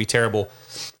is going to be terrible.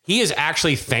 He is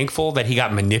actually thankful that he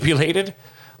got manipulated,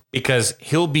 because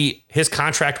his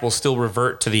contract will still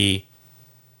revert to the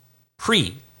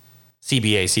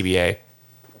pre-CBA.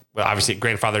 Well, obviously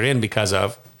grandfathered in because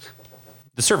of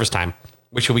the service time,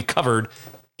 which will be covered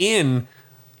in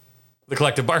the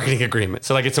collective bargaining agreement.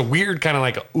 So it's a weird kind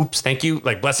of oops, thank you,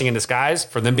 blessing in disguise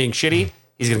for them being shitty.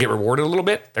 He's going to get rewarded a little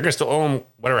bit. They're going to still owe him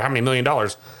how many $1 million.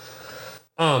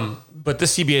 But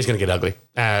this CBA is going to get ugly.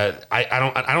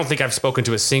 I don't think I've spoken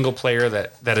to a single player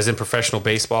that is in professional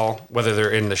baseball, whether they're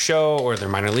in the show or they're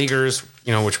minor leaguers,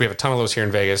 which we have a ton of those here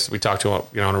in Vegas. We talk to them,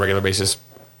 on a regular basis.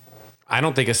 I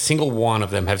don't think a single one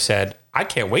of them have said, I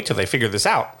can't wait till they figure this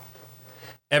out.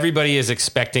 Everybody is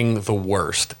expecting the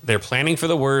worst. They're planning for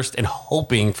the worst and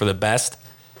hoping for the best.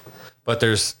 But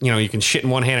there's, you can shit in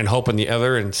one hand and hope in the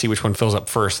other and see which one fills up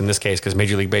first in this case, because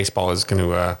Major League Baseball is going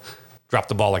to drop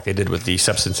the ball like they did with the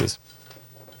substances.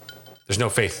 There's no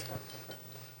faith.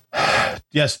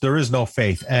 Yes, there is no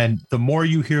faith. And the more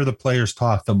you hear the players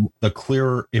talk, the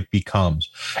clearer it becomes.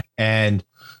 And,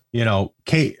 I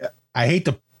hate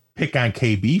to pick on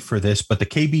KB for this, but the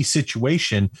KB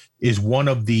situation is one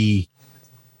of the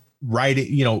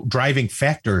driving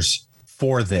factors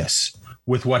for this,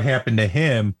 with what happened to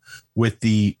him with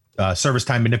the service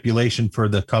time manipulation for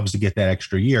the Cubs to get that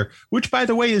extra year, which, by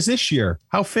the way, is this year.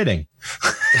 How fitting.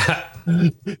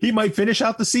 He might finish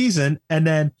out the season, and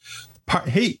then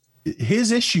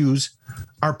his issues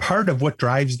are part of what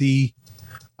drives a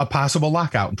possible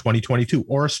lockout in 2022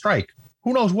 or a strike.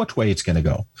 Who knows which way it's going to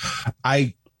go.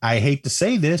 I hate to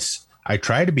say this. I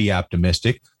try to be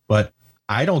optimistic, but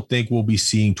I don't think we'll be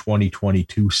seeing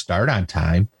 2022 start on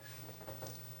time.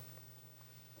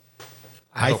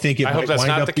 I think it might wind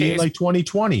up being like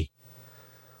 2020.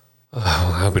 Oh,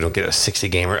 I hope we don't get a 60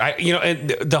 gamer. And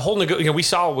the whole we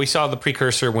saw the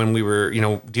precursor when we were,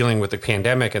 dealing with the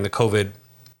pandemic and the COVID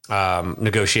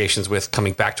negotiations with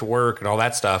coming back to work and all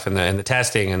that stuff, and the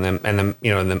testing and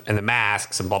the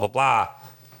masks and blah blah blah.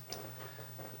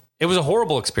 It was a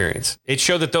horrible experience. It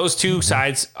showed that those two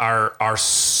sides are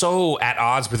so at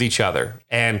odds with each other.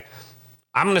 And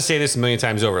I'm going to say this a million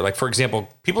times over. For example,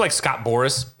 people like Scott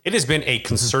Boras, it has been a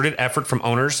concerted effort from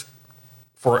owners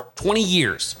for 20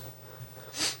 years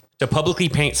to publicly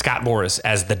paint Scott Boras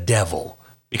as the devil,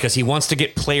 because he wants to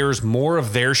get players more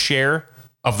of their share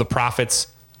of the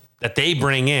profits that they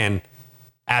bring in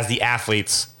as the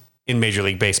athletes in Major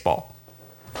League Baseball.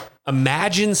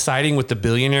 Imagine siding with the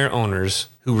billionaire owners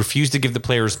who refuse to give the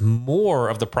players more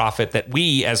of the profit that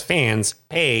we as fans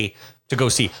pay to go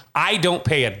see. I don't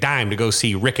pay a dime to go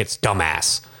see Ricketts'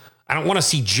 dumbass. I don't want to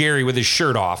see Jerry with his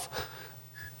shirt off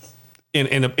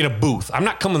in a booth. I'm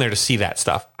not coming there to see that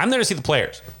stuff. I'm there to see the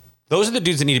players. Those are the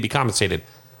dudes that need to be compensated.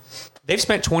 They've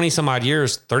spent 20 some odd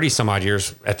years, 30 some odd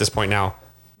years at this point now,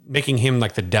 making him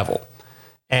like the devil.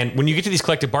 And when you get to these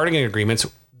collective bargaining agreements,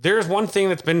 there's one thing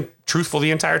that's been truthful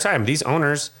the entire time. These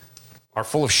owners are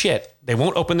full of shit. They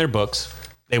won't open their books.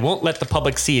 They won't let the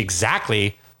public see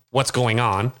exactly what's going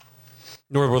on.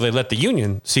 nor will they let the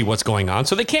union see what's going on.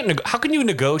 So they can't. How can you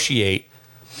negotiate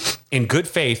in good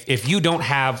faith if you don't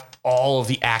have all of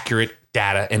the accurate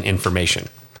data and information?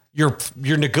 You're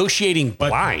negotiating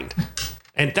blind.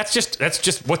 And that's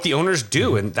just what the owners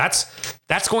do. And that's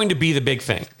going to be the big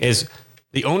thing is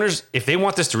the owners, if they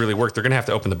want this to really work, they're going to have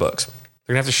to open the books.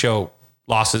 They're going to have to show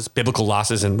losses, biblical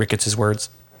losses in Ricketts' words,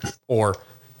 or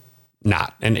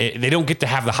not. And they don't get to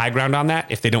have the high ground on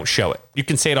that if they don't show it. You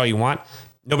can say it all you want.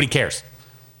 Nobody cares.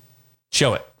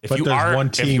 Show it. If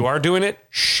you are doing it,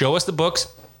 show us the books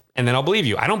and then I'll believe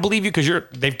you. I don't believe you because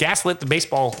they've gaslit the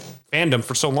baseball fandom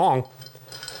for so long.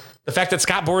 The fact that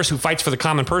Scott Boras, who fights for the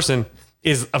common person,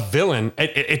 is a villain.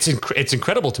 It's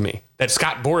incredible to me that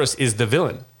Scott Boras is the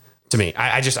villain to me.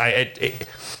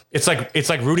 It's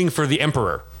like rooting for the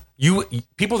emperor.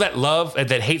 People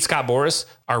that hate Scott Boras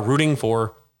are rooting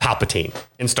for Palpatine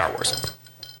in Star Wars.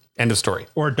 End of story.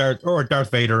 Or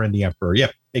Darth Vader and the Emperor.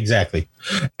 Yep, exactly.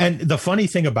 And the funny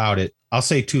thing about it, I'll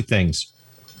say two things.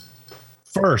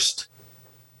 First,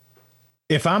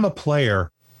 if I'm a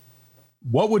player,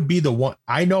 what would be the one?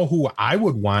 I know who I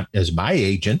would want as my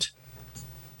agent.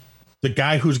 The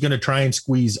guy who's going to try and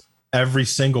squeeze every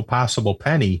single possible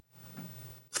penny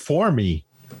for me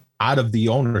out of the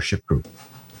ownership group.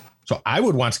 So I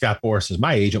would want Scott Boras as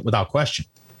my agent without question.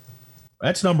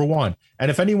 That's number one.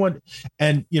 And if anyone,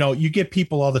 and you get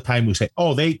people all the time who say,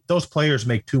 oh, those players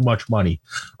make too much money.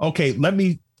 Okay,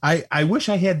 I wish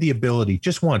I had the ability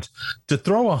just once to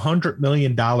throw $100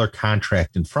 million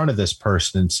contract in front of this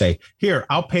person and say, here,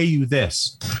 I'll pay you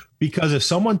this. Because if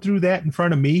someone threw that in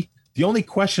front of me, the only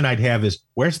question I'd have is,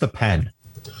 where's the pen?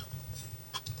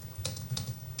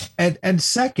 And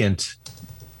second,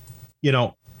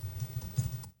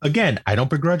 again, I don't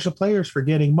begrudge the players for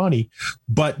getting money,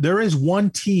 but there is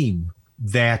one team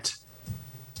that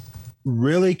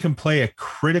really can play a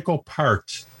critical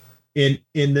part in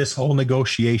this whole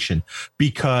negotiation,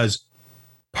 because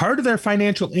part of their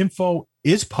financial info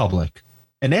is public,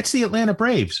 and that's the Atlanta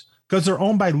Braves, because they're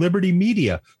owned by Liberty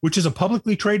Media, which is a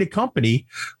publicly traded company,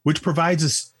 which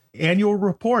provides an annual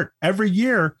report every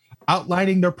year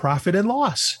outlining their profit and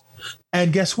loss.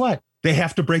 And guess what? They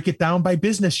have to break it down by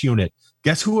business unit.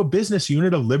 Guess who a business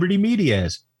unit of Liberty Media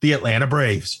is? The Atlanta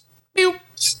Braves.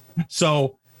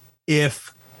 So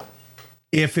if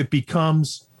it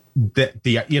becomes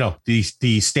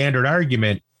the standard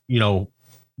argument,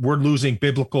 we're losing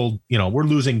biblically,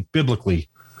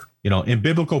 in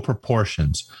biblical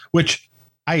proportions, which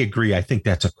I agree. I think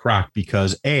that's a crock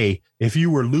because if you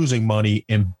were losing money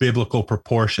in biblical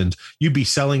proportions, you'd be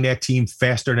selling that team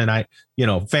faster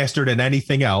than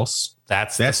anything else.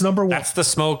 That's number one. That's the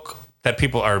smoke that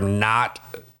people are not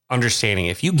understanding.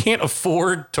 If you can't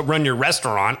afford to run your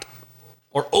restaurant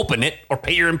or open it or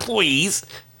pay your employees,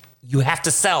 you have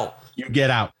to sell. You get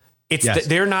out.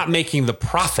 They're not making the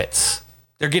profits.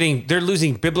 They're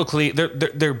losing biblically.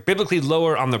 They're biblically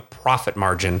lower on the profit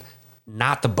margin,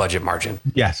 not the budget margin.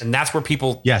 Yes. And that's where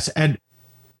people and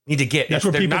need to get. That's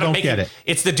where people don't get it.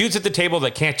 It's the dudes at the table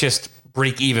that can't just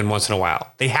break even once in a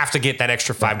while. They have to get that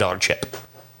extra $5 chip.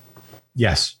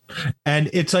 Yes. And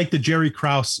it's like the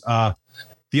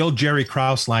old Jerry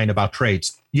Krause line about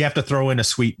trades. You have to throw in a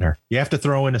sweetener.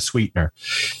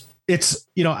 It's,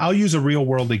 I'll use a real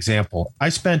world example. I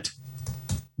spent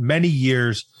many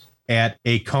years at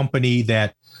a company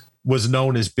that was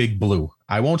known as Big Blue.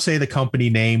 I won't say the company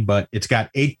name, but it's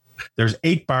got there's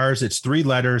 8 bars. It's 3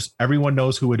 letters. Everyone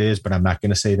knows who it is, but I'm not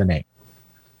going to say the name.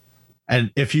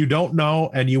 And if you don't know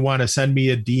and you want to send me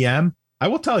a DM, I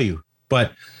will tell you,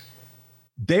 but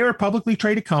they are a publicly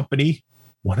traded company,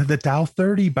 one of the Dow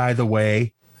 30, by the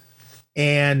way.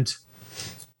 And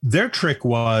their trick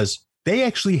was they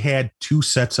actually had 2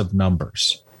 sets of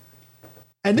numbers.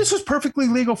 And this was perfectly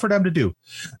legal for them to do.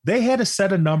 They had a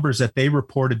set of numbers that they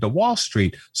reported to Wall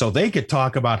Street so they could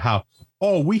talk about how,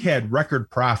 we had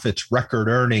record profits, record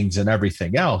earnings, and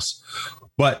everything else.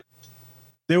 But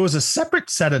there was a separate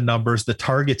set of numbers, the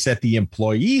targets that the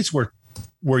employees were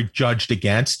judged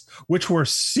against, which were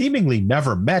seemingly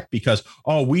never met because,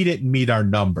 we didn't meet our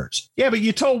numbers. Yeah, but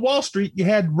you told Wall Street you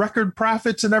had record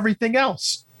profits and everything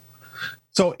else.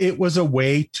 So it was a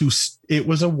way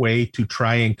to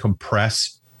try and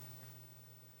compress,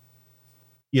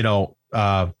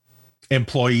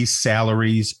 employees'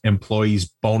 salaries, employees'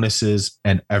 bonuses,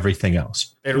 and everything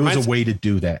else. It was a way to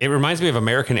do that. It reminds me of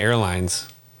American Airlines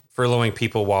furloughing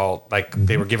people while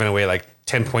they were giving away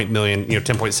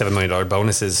 $10.7 million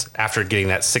bonuses after getting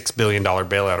that $6 billion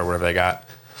bailout or whatever they got,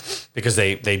 because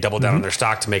they doubled down on their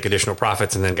stock to make additional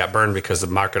profits and then got burned because the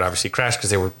market obviously crashed because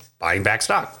they were buying back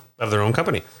stock of their own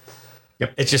company.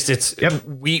 Yep.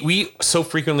 We so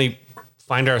frequently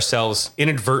find ourselves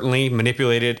inadvertently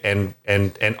manipulated and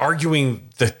arguing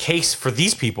the case for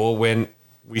these people when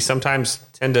we sometimes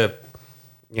tend to,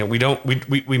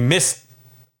 we miss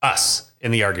us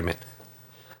in the argument.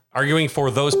 Arguing for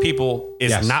those people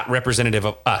is not representative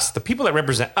of us. The people that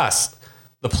represent us,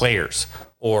 the players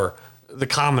or the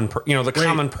common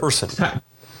person.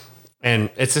 And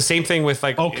it's the same thing with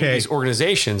these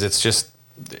organizations. It's just,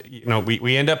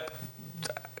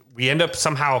 we end up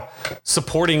somehow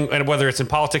supporting, and whether it's in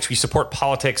politics, we support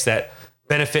politics that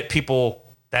benefit people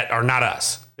that are not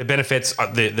us. It benefits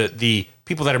the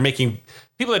people that are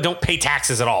people that don't pay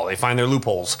taxes at all. They find their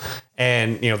loopholes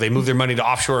and, they move their money to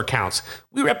offshore accounts.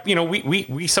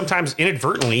 We sometimes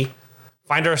inadvertently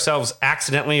find ourselves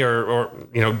accidentally or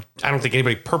I don't think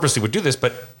anybody purposely would do this,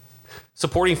 but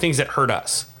supporting things that hurt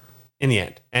us in the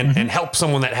end and help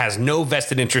someone that has no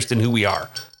vested interest in who we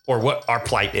are or what our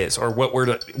plight is or what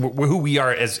who we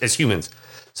are as humans.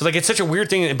 So it's such a weird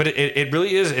thing, but it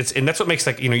really is. And that's what makes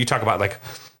you talk about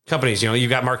companies,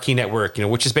 you've got Marquee Network,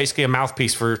 which is basically a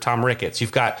mouthpiece for Tom Ricketts.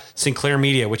 You've got Sinclair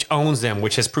Media, which owns them,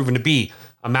 which has proven to be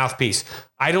a mouthpiece.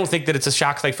 I don't think that it's a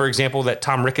shock, for example, that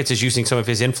Tom Ricketts is using some of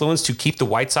his influence to keep the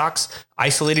White Sox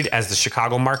isolated as the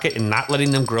Chicago market and not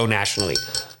letting them grow nationally.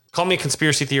 Call me a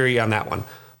conspiracy theory on that one.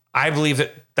 I believe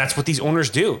that that's what these owners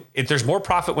do. There's more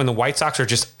profit when the White Sox are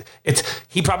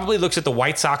he probably looks at the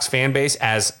White Sox fan base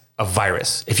as a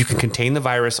virus. If you can contain the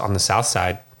virus on the South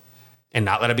Side and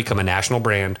not let it become a national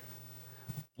brand,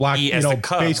 the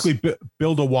Cubs, basically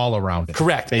build a wall around it.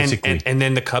 Correct. Basically. And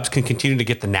then the Cubs can continue to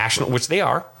get the national, which they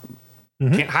are.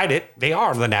 Can't hide it. They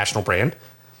are the national brand.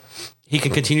 He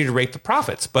can continue to rape the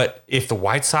profits. But if the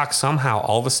White Sox somehow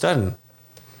all of a sudden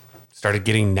started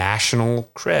getting national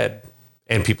cred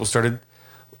and people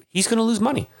he's going to lose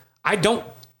money. I don't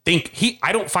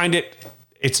find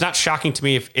it's not shocking to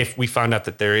me if we found out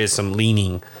that there is some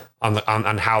leaning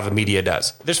on how the media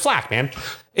does. There's flack, man.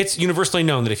 It's universally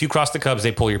known that if you cross the Cubs,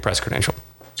 they pull your press credential.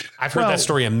 I've heard that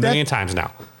story a million times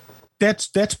now.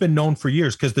 That's been known for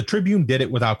years because the Tribune did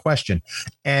it without question.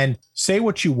 And say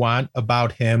what you want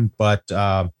about him, but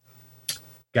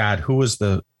God, who was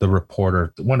the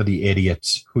reporter, one of the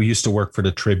idiots who used to work for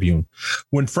the Tribune?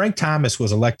 When Frank Thomas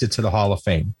was elected to the Hall of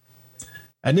Fame,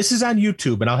 and this is on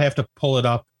YouTube, and I'll have to pull it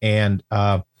up, and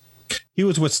he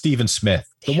was with Stephen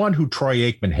Smith, the one who Troy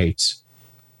Aikman hates.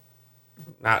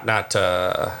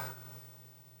 Oh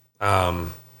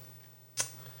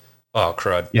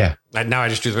crud! Yeah. Now I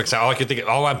just do the all I can think.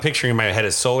 All I'm picturing in my head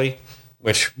is Sully,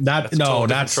 which not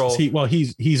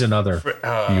he's another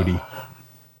beauty.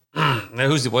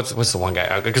 What's the one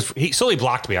guy? Because Sully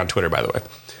blocked me on Twitter, by the way.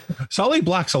 Sully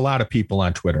blocks a lot of people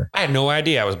on Twitter. I had no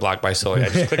idea I was blocked by Sully. I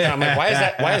just clicked on. I'm like,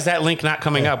 why is that link not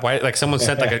coming up? Why someone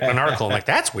sent an article? I'm like,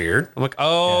 that's weird. I'm like,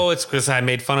 it's because I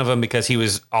made fun of him because he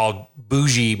was all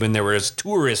bougie when there was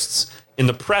tourists in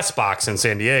the press box in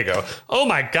San Diego. Oh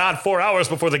my God, 4 hours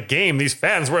before the game, these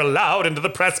fans were allowed into the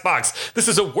press box. This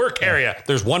is a work area.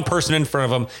 There's one person in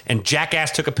front of them, and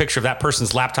Jackass took a picture of that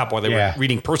person's laptop while they were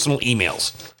reading personal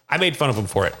emails. I made fun of him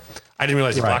for it. I didn't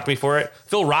realize he blocked me for it.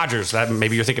 Phil Rogers,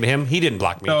 maybe you're thinking of him. He didn't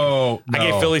block me. No. I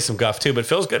gave Philly some guff too, but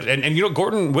Phil's good. And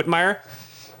Gordon Whitmire,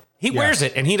 he wears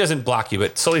it and he doesn't block you,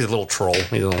 but Sully's a little troll.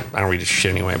 I don't read his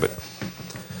shit anyway, but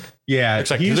yeah,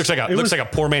 he looks like a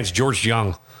poor man's George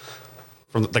Young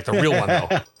from the real one though.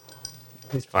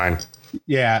 He's fine.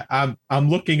 Yeah,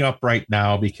 I'm looking up right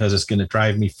now because it's going to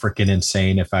drive me freaking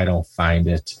insane if I don't find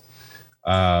it.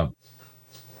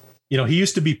 He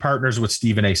used to be partners with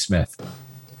Stephen A. Smith.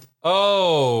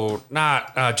 Oh,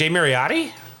 not Jay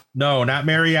Mariotti? No, not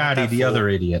Mariotti, the other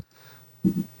idiot.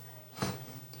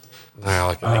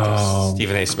 I think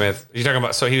Stephen A. Smith. You're talking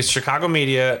about, so he was Chicago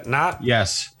media, not?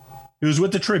 Yes. He was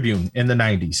with the Tribune in the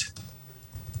 90s.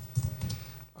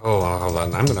 Oh, hold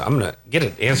on. I'm gonna get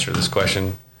an answer to this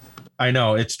question. I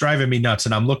know, it's driving me nuts,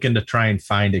 and I'm looking to try and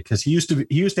find it because he used to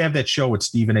have that show with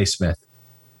Stephen A. Smith.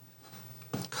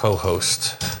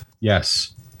 Co-host.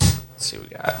 Yes. Let's see what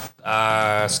we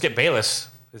got. Skip Bayless.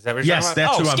 Is that what you're talking about?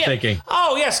 That's who Skip. I'm thinking.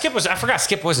 Oh yeah, I forgot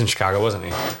Skip was in Chicago, wasn't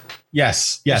he?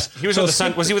 Yes. He was with the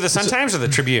Sun. Was he with the Sun Times or the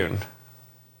Tribune?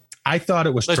 I thought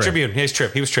it was Tribune. He was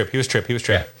Trip. He was Trip.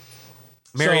 Yeah.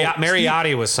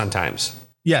 Mariotti was Sun Times.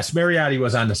 Yes, Mariotti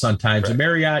was on the Sun Times. Right. And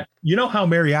Mariotti, you know how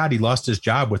Mariotti lost his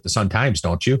job with the Sun Times,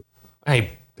 don't you?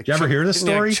 Hey, did you ever hear this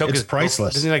story? It's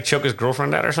priceless. Didn't he choke his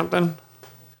girlfriend out or something?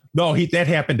 No, that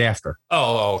happened after.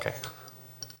 Oh, okay.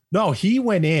 No, he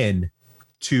went in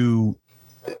to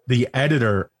the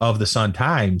editor of the Sun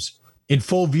Times in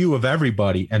full view of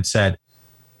everybody and said,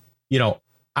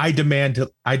 I demand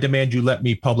you let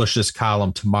me publish this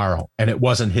column tomorrow. And it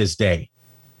wasn't his day.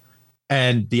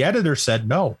 And the editor said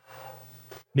no.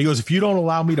 he goes, if you don't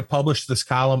allow me to publish this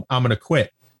column, I'm going to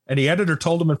quit. And the editor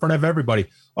told him in front of everybody,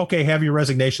 okay, have your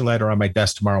resignation letter on my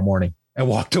desk tomorrow morning, and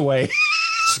walked away.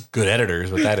 Good editor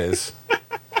is what that is.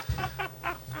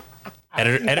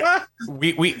 Editor,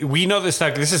 we know this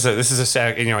stuff. This is a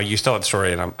sad, you still have the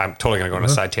story, and I'm totally going to go on a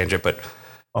side tangent, but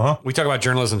we talk about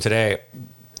journalism today.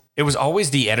 It was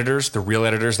always the editors, the real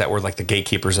editors, that were like the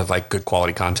gatekeepers of like good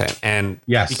quality content. And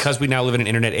because we now live in an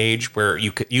internet age where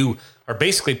you are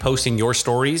basically posting your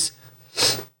stories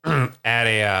at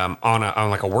on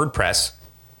like a WordPress.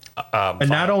 And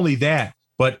not only that,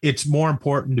 but it's more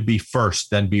important to be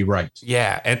first than be right.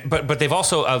 Yeah, but they've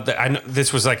also I know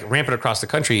this was like rampant across the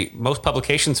country. Most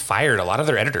publications fired a lot of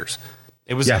their editors.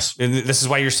 It was and this is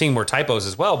why you're seeing more typos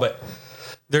as well. But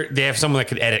they have someone that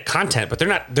could edit content, but they're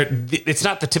not. It's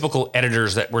not the typical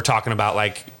editors that we're talking about.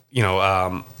 Like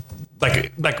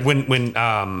like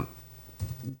when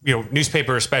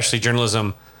newspaper, especially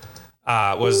journalism,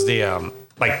 was the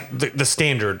the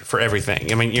standard for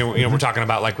everything. I mean, we're talking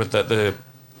about like with the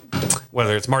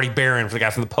whether it's Marty Barron for the guy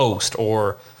from the Post,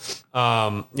 or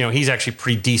he's actually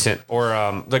pretty decent, or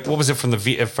like what was it from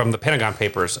the Pentagon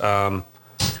Papers?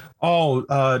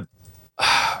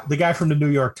 The guy from the New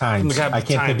York Times. I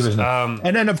can't think of his name.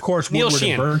 And then, of course, Woodward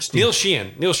and Bernstein. Neil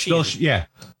Sheehan. Neil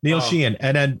Sheehan.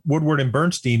 And then Woodward and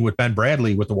Bernstein with Ben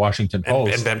Bradley with the Washington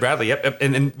Post. And Ben Bradley, yep.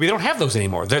 And we don't have those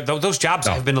anymore. Those jobs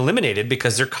have been eliminated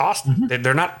because they're cost.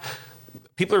 They're not.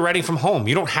 People are writing from home.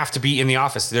 You don't have to be in the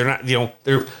office. They're not.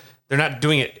 They're not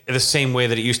doing it the same way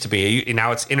that it used to be.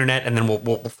 Now it's internet, and then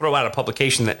we'll throw out a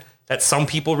publication that some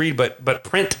people read, but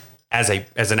print as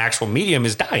an actual medium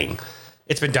is dying.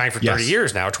 It's been dying for 30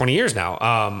 years now, 20 years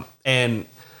now. And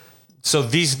so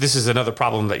this is another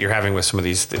problem that you're having with some of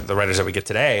the writers that we get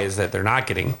today, is that they're not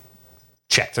getting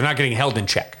checked. They're not getting held in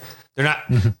check. They're not,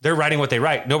 they're writing what they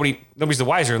write. Nobody's the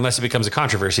wiser unless it becomes a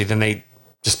controversy. Then they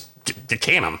just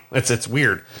can them. It's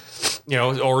weird,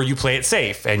 or you play it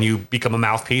safe and you become a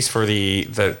mouthpiece for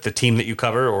the team that you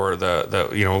cover, or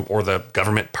or the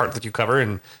government part that you cover,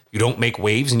 and you don't make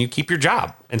waves and you keep your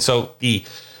job. And so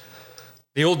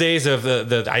the old days of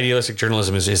the idealistic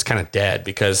journalism is kind of dead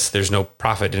because there's no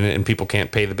profit in it and people can't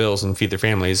pay the bills and feed their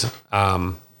families.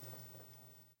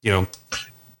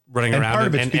 Running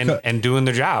around and doing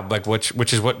their job, like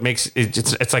which is what makes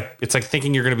it's like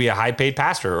thinking you're going to be a high paid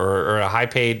pastor or a high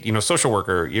paid social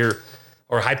worker,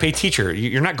 or a high paid teacher.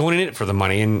 You're not going in it for the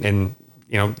money, and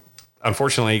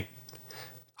unfortunately,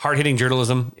 hard hitting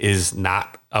journalism is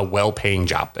not a well paying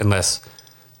job unless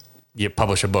you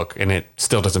publish a book and it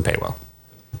still doesn't pay well.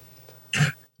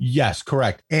 Yes,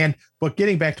 correct. But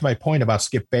getting back to my point about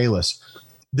Skip Bayless,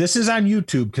 this is on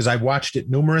YouTube because I've watched it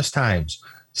numerous times.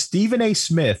 Stephen A.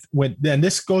 Smith and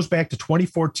this goes back to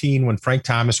 2014 when Frank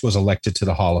Thomas was elected to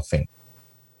the Hall of Fame.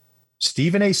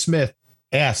 Stephen A. Smith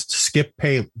asked Skip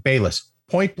Bayless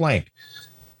point blank,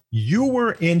 you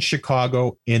were in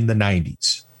Chicago in the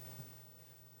 90s.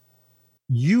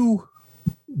 You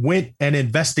went and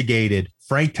investigated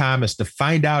Frank Thomas to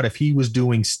find out if he was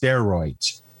doing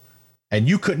steroids, and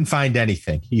you couldn't find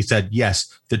anything. He said,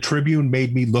 yes, the Tribune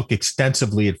made me look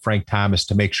extensively at Frank Thomas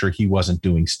to make sure he wasn't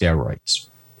doing steroids.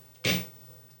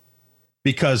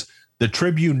 Because the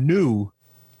Tribune knew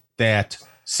that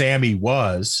Sammy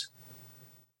was,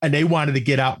 and they wanted to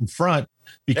get out in front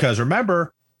because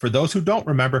remember, for those who don't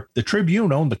remember, the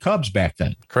Tribune owned the Cubs back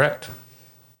then. Correct.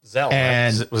 Zell.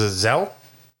 And right? Was it Zell?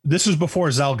 This was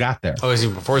before Zell got there. Oh, it was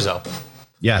even before Zell.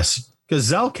 Yes. Because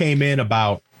Zell came in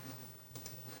about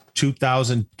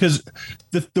 2000. Because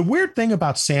the weird thing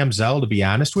about Sam Zell, to be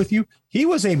honest with you, he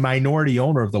was a minority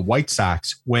owner of the White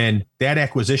Sox when that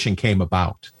acquisition came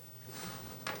about.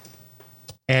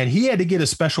 And he had to get a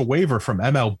special waiver from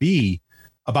MLB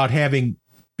about having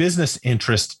business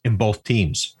interest in both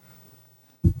teams.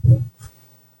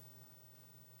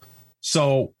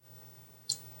 So,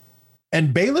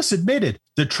 and Bayless admitted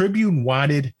the Tribune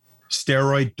wanted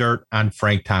steroid dirt on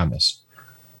Frank Thomas.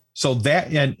 So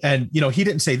that, and he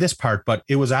didn't say this part, but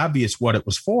it was obvious what it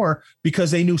was for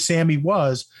because they knew Sammy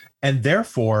was, and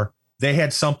therefore they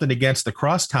had something against the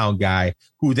crosstown guy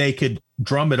who they could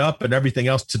drum it up and everything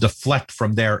else to deflect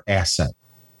from their asset.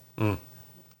 You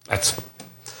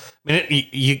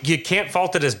can't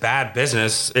fault it as bad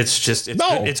business. It's just,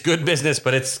 it's good business,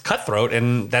 but it's cutthroat.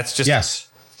 And that's just,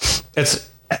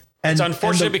 it's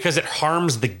unfortunate because it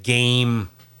harms the game.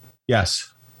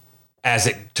 Yes.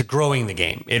 To growing the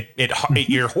game.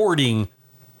 You're hoarding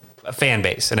a fan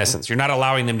base in essence. You're not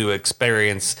allowing them to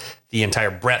experience the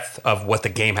entire breadth of what the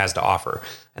game has to offer.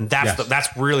 And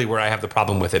that's really where I have the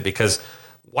problem with it, because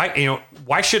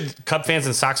why should Cub fans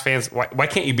and Sox fans, why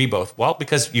can't you be both? Well,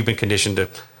 because you've been conditioned to,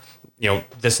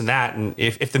 this and that. And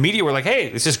if the media were like, hey,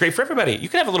 this is great for everybody, you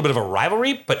could have a little bit of a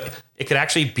rivalry, but it could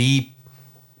actually be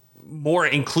more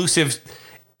inclusive,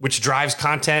 which drives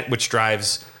content, which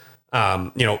drives,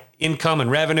 income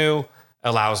and revenue,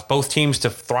 allows both teams to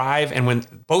thrive. And when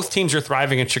both teams are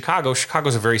thriving in Chicago's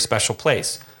a very special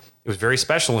place. It was very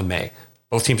special in May.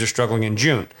 Both teams are struggling in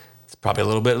June. It's probably a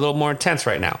little more intense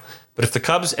right now. But if the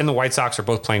Cubs and the White Sox are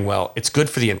both playing well, it's good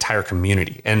for the entire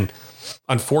community. And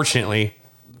unfortunately,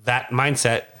 that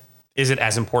mindset isn't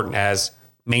as important as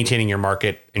maintaining your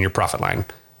market and your profit line,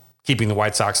 keeping the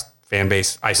White Sox fan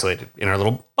base isolated in our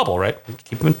little bubble, right?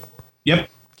 Keep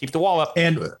the wall up.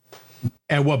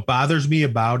 And what bothers me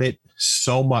about it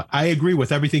so much, I agree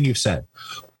with everything you've said,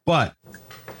 but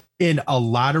in a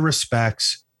lot of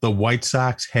respects, the White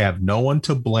Sox have no one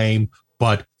to blame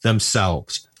but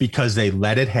themselves because they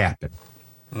let it happen.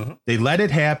 Mm-hmm. They let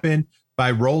it happen by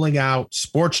rolling out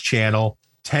Sports Channel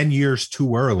 10 years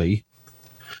too early.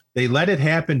 They let it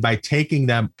happen by taking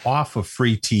them off of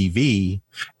free TV,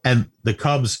 and the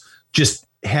Cubs just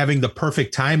having the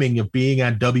perfect timing of being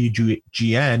on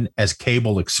WGN as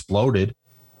cable exploded.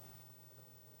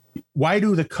 Why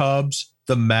do the Cubs,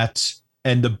 the Mets,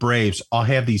 and the Braves all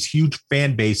have these huge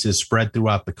fan bases spread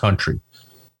throughout the country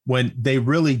when they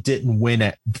really didn't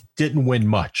win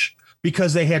much?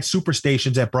 Because they had super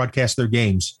stations that broadcast their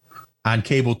games on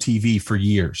cable TV for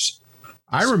years.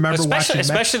 I remember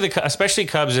especially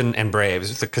Cubs and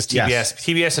Braves, because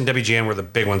TBS and WGN were the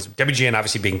big ones. WGN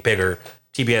obviously being bigger,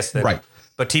 TBS right.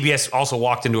 But TBS also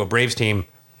walked into a Braves team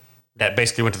that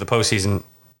basically went to the postseason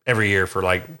every year for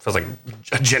feels like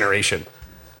a generation.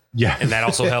 Yeah, and that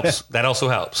also helps.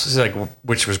 It's like,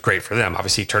 which was great for them.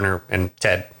 Obviously, Turner and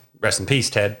Ted, rest in peace,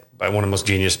 Ted, by one of the most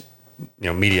genius,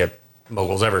 media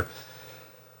moguls ever.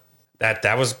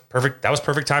 That was perfect. That was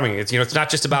perfect timing. It's it's not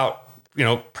just about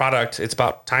product. It's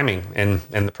about timing, and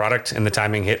the product and the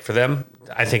timing hit for them.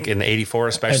 I think in '84,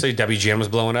 especially, WGN was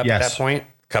blowing up at that point.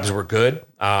 Cubs were good,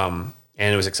 and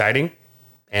it was exciting,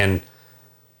 and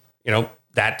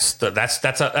that's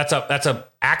a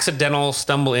accidental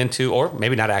stumble into, or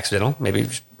maybe not accidental, maybe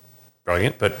just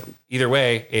brilliant, but either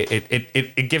way,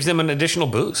 it gives them an additional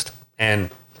boost and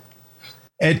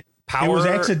power.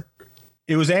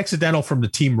 It was accidental from the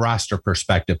team roster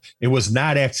perspective. It was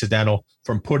not accidental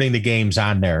from putting the games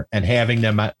on there and having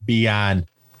them be on,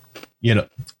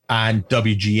 on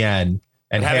WGN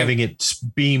and having it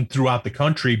beamed throughout the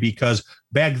country, because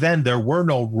back then there were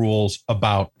no rules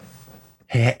about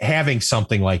having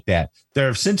something like that. There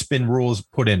have since been rules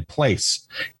put in place.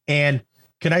 And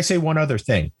can I say one other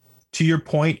thing? To your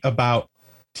point about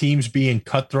teams being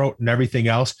cutthroat and everything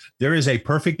else, there is a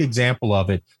perfect example of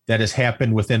it that has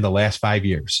happened within the last 5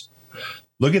 years.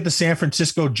 Look at the San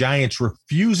Francisco Giants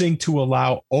refusing to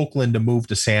allow Oakland to move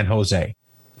to San Jose,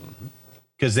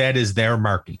 because that is their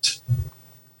market.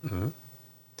 Mm-hmm.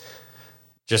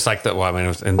 Just like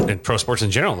in pro sports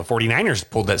in general, the 49ers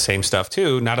pulled that same stuff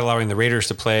too, not allowing the Raiders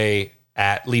to play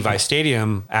at Levi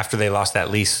Stadium after they lost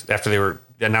that lease, after they were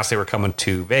announced they were coming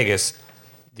to Vegas.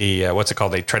 What's it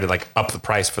called? They tried to up the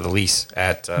price for the lease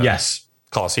at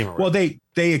Coliseum. Well, they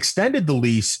extended the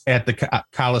lease at the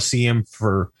Coliseum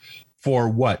for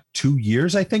what, 2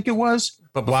 years, I think it was.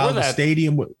 But while the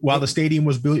stadium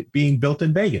was being built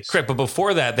in Vegas. Correct. But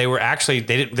before that, they were actually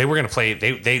they were going to play.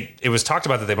 It was talked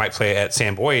about that they might play at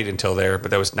Sam Boyd until there, but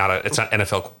that was it's not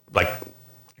NFL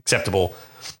acceptable.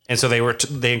 And so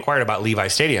they inquired about Levi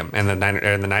Stadium, and the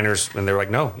Niners, and they were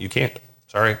like, no, you can't.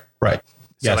 Sorry. Right.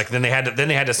 So then they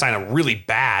had to sign a really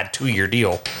bad 2-year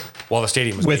deal while the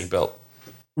stadium was being built.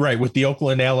 Right, with the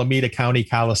Oakland Alameda County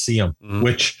Coliseum,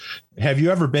 which, have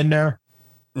you ever been there?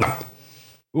 No.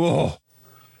 Oh,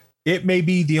 it may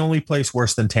be the only place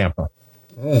worse than Tampa.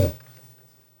 Oh.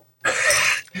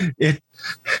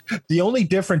 The only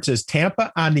difference is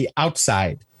Tampa on the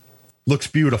outside looks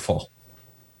beautiful.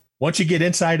 Once you get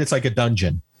inside, it's like a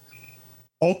dungeon.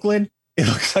 Oakland, it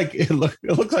looks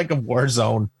like a war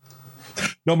zone,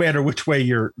 no matter which way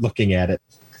you're looking at it.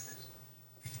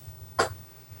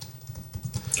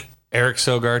 Eric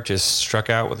Sogard just struck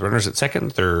out with runners at second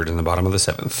and third in the bottom of the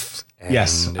seventh. And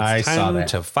yes, I saw that.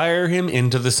 To fire him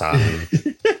into the sun.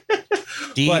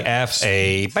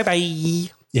 DFA.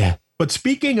 Bye-bye. Yeah. But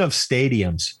speaking of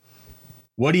stadiums,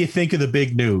 what do you think of the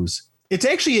big news? It's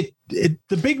actually,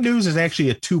 the big news is actually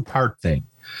a two-part thing.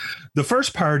 The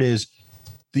first part is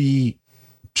the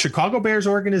Chicago Bears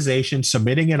organization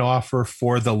submitting an offer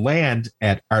for the land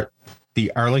at the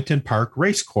Arlington Park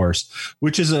Racecourse,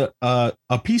 which is a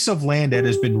piece of land that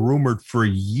has been rumored for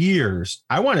years.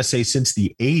 I want to say since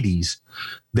the 80s,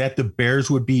 that the Bears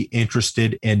would be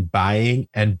interested in buying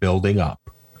and building up.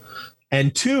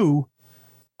 And two,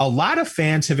 a lot of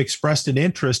fans have expressed an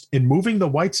interest in moving the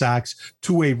White Sox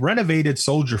to a renovated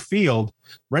Soldier Field,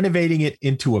 renovating it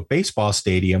into a baseball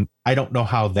stadium. I don't know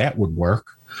how that would work,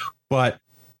 but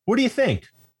what do you think?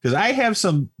 Because I have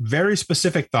some very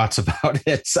specific thoughts about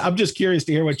it. So I'm just curious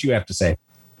to hear what you have to say.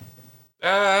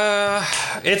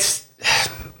 There's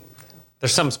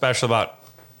something special about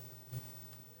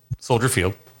Soldier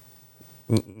Field.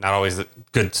 Not always the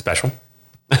good special,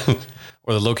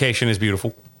 or the location is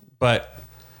beautiful, but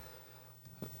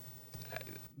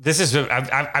this is,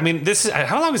 I mean, this is,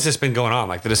 how long has this been going on?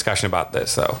 Like the discussion about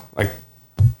this though, like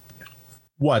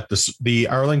what the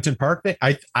Arlington Park thing?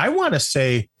 I want to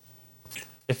say,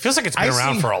 it feels like it's been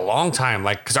around for a long time.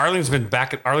 Like, cause Arlington's been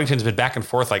back and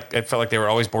forth. Like it felt like they were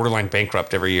always borderline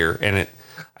bankrupt every year. And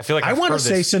I feel like I want to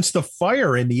say since the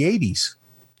fire in the 80s.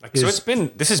 Like, so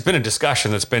this has been a discussion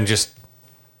that's been just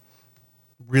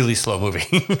really slow moving.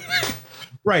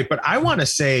 Right. But I want to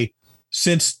say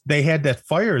since they had that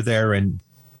fire there in,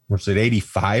 was it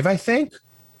 85, I think,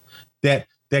 that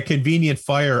convenient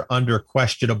fire under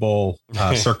questionable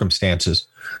circumstances.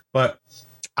 But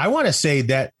I want to say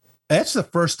that that's the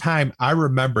first time I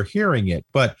remember hearing it,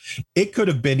 but it could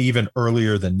have been even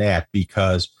earlier than that,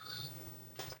 because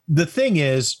the thing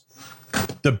is,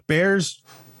 the Bears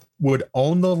would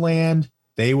own the land.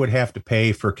 They would have to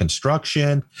pay for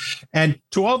construction. And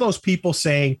to all those people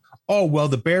saying, oh, well,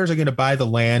 the Bears are going to buy the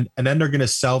land and then they're going to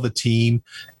sell the team.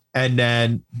 And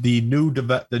then the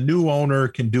new owner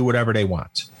can do whatever they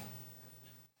want.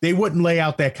 They wouldn't lay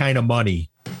out that kind of money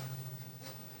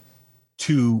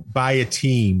to buy a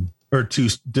team or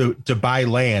to buy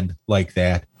land like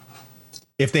that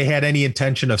if they had any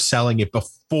intention of selling it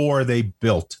before they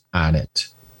built on it.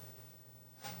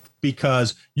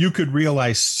 Because you could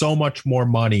realize so much more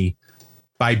money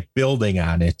by building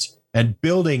on it and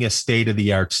building a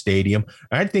state-of-the-art stadium.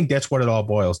 I think that's what it all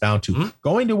boils down to. Mm-hmm.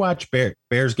 Going to watch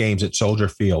Bears games at Soldier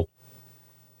Field,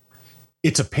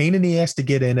 it's a pain in the ass to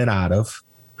get in and out of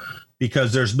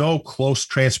because there's no close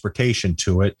transportation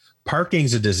to it.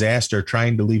 Parking's a disaster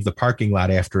trying to leave the parking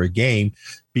lot after a game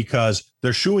because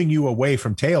they're shooing you away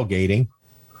from tailgating.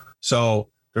 So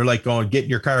they're like going, get in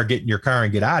your car and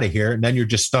get out of here. And then you're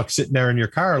just stuck sitting there in your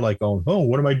car like going, oh,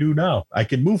 what do I do now? I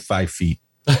can move 5 feet.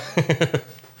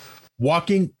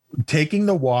 Taking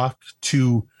the walk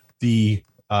to the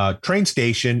train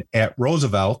station at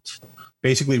Roosevelt,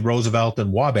 basically Roosevelt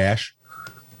and Wabash,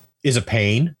 is a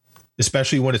pain,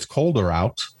 especially when it's colder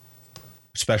out,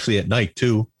 especially at night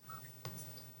too.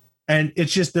 And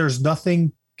it's just, there's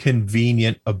nothing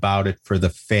convenient about it for the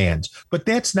fans, but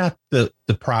that's not the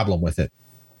problem with it.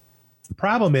 The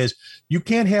problem is you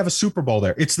can't have a Super Bowl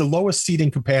there. It's the lowest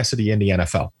seating capacity in the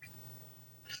NFL.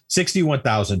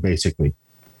 61,000 basically.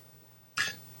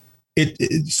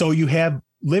 So you have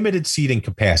limited seating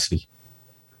capacity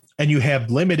and you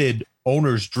have limited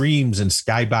owners' dreams and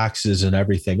skyboxes and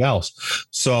everything else.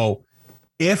 So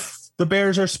if the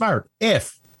Bears are smart,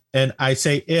 and I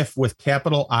say if with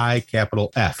capital I,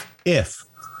 capital F, if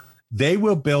they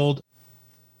will build,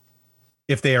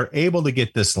 if they are able to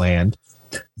get this land,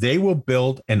 they will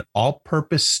build an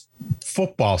all-purpose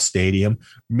football stadium,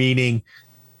 meaning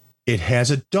it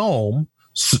has a dome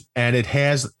and it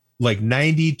has like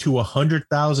 90 to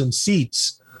 100,000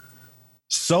 seats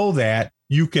so that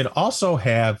you can also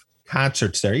have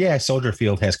concerts there. Yeah, Soldier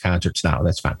Field has concerts now.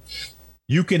 That's fine.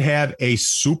 You can have a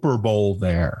Super Bowl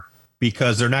there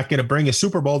because they're not going to bring a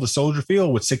Super Bowl to Soldier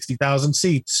Field with 60,000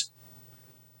 seats.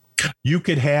 You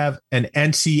could have an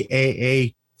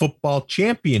NCAA football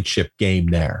championship game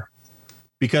there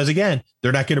because, again,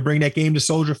 they're not going to bring that game to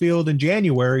Soldier Field in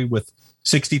January with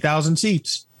 60,000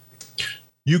 seats.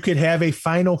 You could have a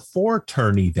Final Four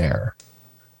tourney there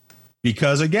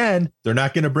because, again, they're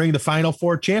not going to bring the Final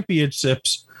Four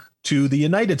championships to the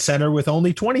United Center with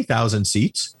only 20,000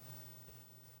 seats.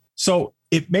 So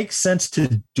it makes sense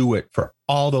to do it for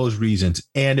all those reasons.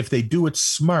 And if they do it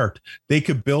smart, they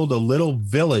could build a little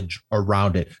village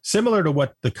around it, similar to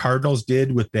what the Cardinals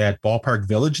did with that ballpark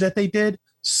village that they did,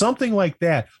 something like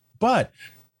that. But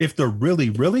if they're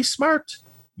really, really smart,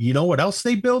 you know what else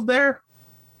they build there?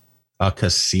 A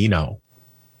casino.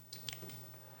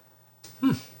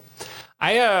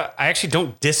 I actually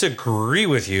don't disagree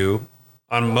with you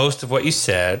on most of what you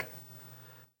said,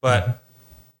 but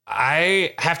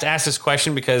I have to ask this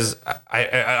question because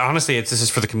I honestly, this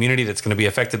is for the community that's going to be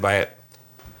affected by it.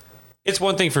 It's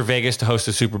one thing for Vegas to host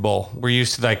a Super Bowl. We're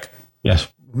used to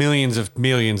millions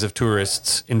of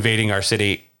tourists invading our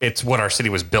city. It's what our city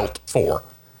was built for.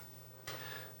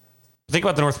 Think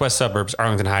about the northwest suburbs,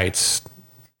 Arlington Heights,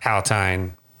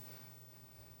 Palatine,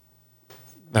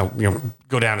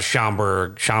 go down to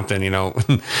Schaumburg, Shompton,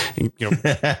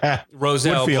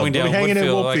 Roselle, Woodfield. Bloomingdale, Hanging in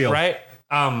Woodfield, Woodfield. right?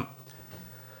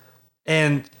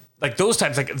 And like those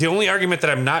types, like the only argument that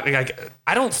I'm not like,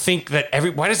 I don't think that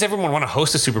why does everyone want to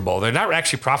host a Super Bowl? They're not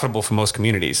actually profitable for most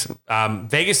communities.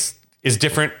 Vegas is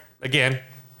different. Again,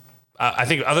 I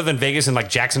think other than Vegas and like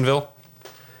Jacksonville,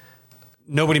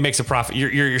 nobody makes a profit.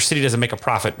 Your city doesn't make a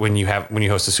profit when you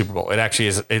host a Super Bowl. It actually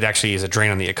is a drain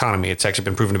on the economy. It's actually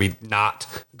been proven to be not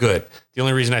good. The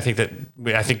only reason I think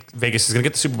Vegas is going to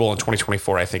get the Super Bowl in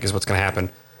 2024, I think is what's going to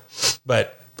happen.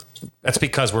 But that's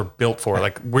because we're built for it.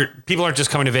 Like people aren't just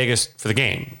coming to Vegas for the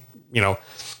game.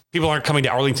 People aren't coming to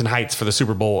Arlington Heights for the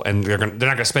Super Bowl, and they're not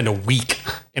going to spend a week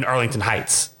in Arlington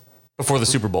Heights before the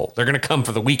Super Bowl. They're going to come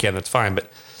for the weekend. That's fine,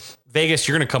 but Vegas,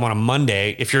 you're going to come on a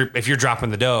Monday. If you're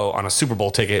dropping the dough on a Super Bowl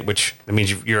ticket, which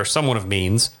means you're someone of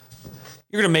means,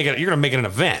 you're going to make it an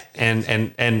event.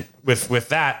 And with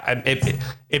that,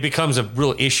 it becomes a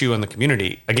real issue in the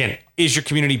community. Again, is your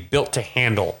community built to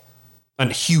handle a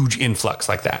huge influx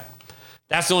like that?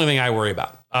 That's the only thing I worry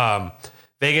about.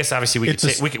 Vegas, obviously,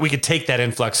 we could take that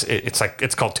influx.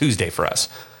 It's called Tuesday for us.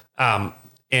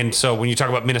 And so when you talk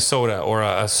about Minnesota or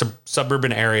a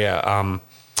suburban area,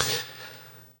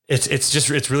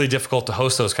 it's really difficult to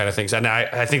host those kind of things. And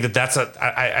I think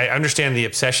I understand the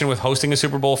obsession with hosting a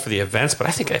Super Bowl for the events, but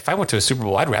I think if I went to a Super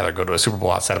Bowl, I'd rather go to a Super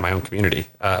Bowl outside of my own community.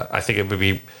 I think it would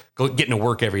be getting to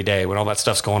work every day when all that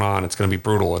stuff's going on. It's going to be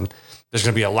brutal, and there's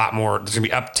going to be a lot more. There's going to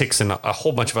be upticks and a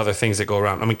whole bunch of other things that go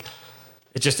around. I mean,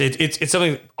 it's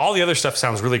something. All the other stuff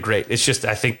sounds really great. It's just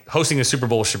I think hosting a Super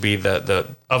Bowl should be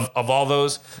of all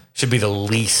those should be the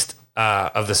least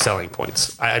of the selling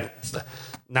points.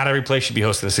 Not every place should be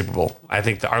hosting the Super Bowl. I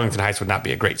think the Arlington Heights would not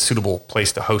be a great suitable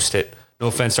place to host it. No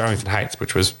offense to Arlington Heights,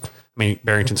 which was,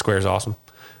 Barrington Square is awesome,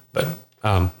 but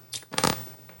a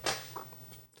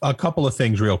couple of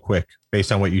things real quick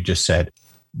based on what you just said.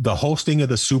 The hosting of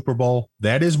the Super Bowl,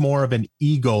 that is more of an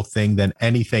ego thing than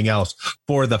anything else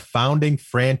for the founding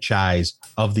franchise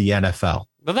of the NFL.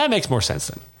 Well, that makes more sense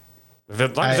then.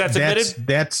 As long as that's admitted,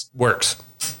 that's works.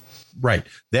 Right.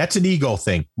 That's an ego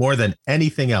thing more than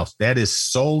anything else. That is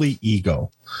solely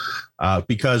ego.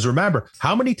 Because remember,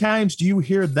 how many times do you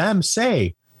hear them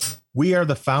say, we are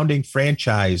the founding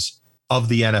franchise of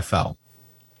the NFL?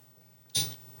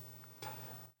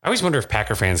 I always wonder if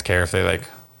Packer fans care if they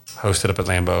host it up at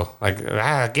Lambeau.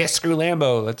 Screw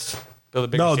Lambeau. Let's build a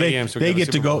big stadium. They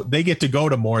get to go. They get to go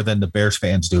to more than the Bears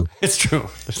fans do. It's true.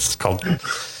 It's called not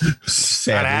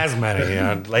as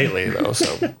many lately though.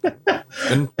 So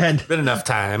been enough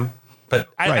time. But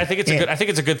I think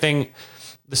it's a good thing.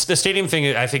 The stadium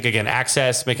thing. I think again,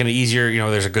 access, making it easier.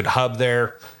 There's a good hub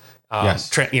there. Yes.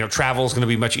 Travel is going to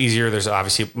be much easier. There's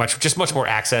obviously much more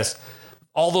access.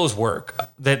 All those work.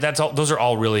 That's all. Those are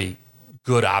all really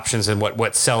good options and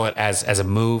what sell it as a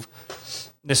move.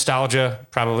 Nostalgia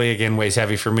probably again weighs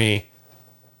heavy for me,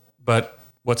 but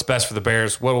what's best for the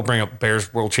Bears? What will bring up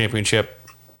Bears World Championship,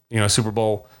 Super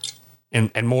Bowl,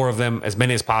 and more of them, as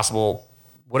many as possible.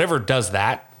 Whatever does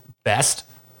that best,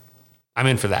 I'm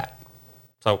in for that.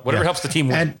 So whatever helps the team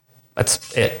win, and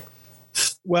that's it.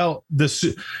 Well,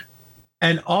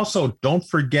 and also don't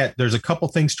forget, there's a couple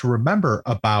things to remember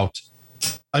about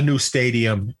a new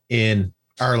stadium in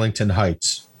Arlington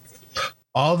Heights.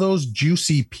 All those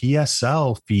juicy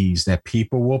PSL fees that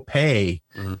people will pay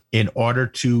in order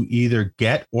to either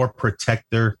get or protect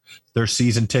their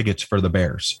season tickets for the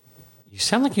Bears. You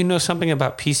sound like you know something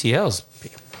about PCLs.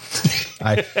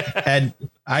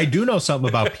 I do know something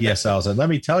about PSLs, and let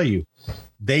me tell you,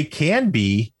 they can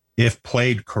be, if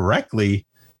played correctly,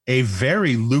 a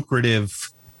very lucrative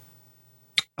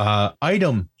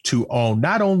item to own,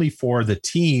 not only for the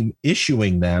team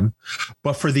issuing them,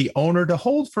 but for the owner to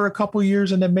hold for a couple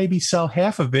years and then maybe sell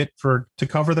half of it to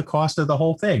cover the cost of the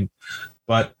whole thing.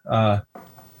 But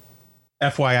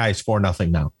FYI is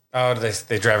 4-0 now. Oh,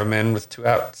 they drive them in with 2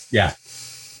 outs? Yeah.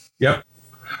 Yep.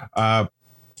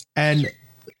 And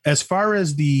as far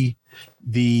as the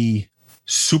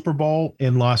Super Bowl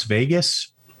in Las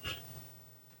Vegas,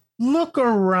 look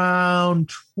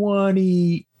around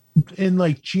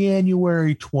in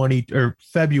January 20 or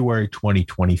February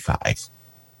 2025.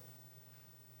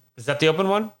 Is that the open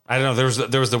one? I don't know.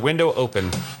 There was the window open.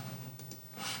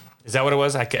 Is that what it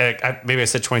was? Maybe I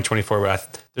said 2024,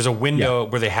 but there's a window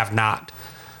where they have not.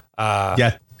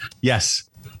 Yes.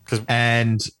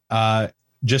 And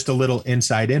just a little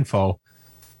inside info.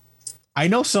 I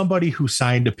know somebody who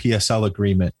signed a PSL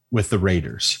agreement with the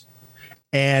Raiders,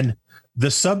 and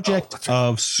the subject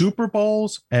of Super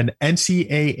Bowls and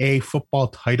NCAA football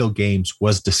title games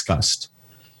was discussed.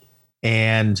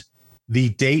 And the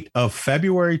date of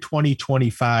February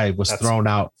 2025 was thrown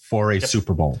out for a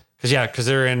Super Bowl. Because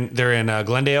they're in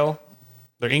Glendale.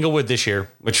 They're Inglewood this year,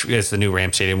 which is the new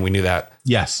Ram Stadium. We knew that.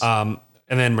 Yes. And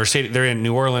then Mercedes, they're in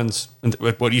New Orleans,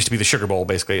 what used to be the Sugar Bowl,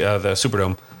 basically, the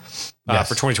Superdome,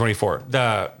 for 2024.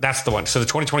 That's the one. So the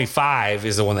 2025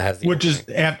 is the one that has the which is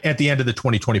at the end of the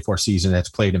 2024 season. That's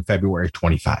played in February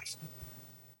 25.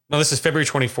 No, this is February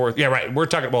 24th. Yeah, right.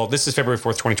 This is February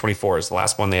 4th, 2024 is the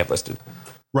last one they have listed.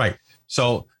 Right.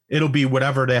 So it'll be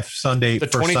whatever that Sunday, the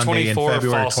first Sunday in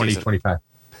February 2025.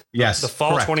 Yes. The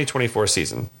fall 2024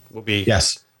 season will be.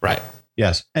 Yes. Right.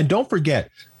 Yes. And don't forget,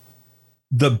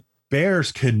 the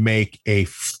Bears could make a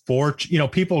fortune.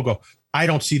 People go, I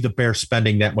don't see the Bears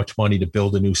spending that much money to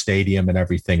build a new stadium and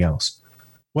everything else.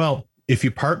 Well, if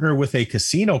you partner with a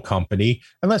casino company,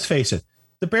 and let's face it,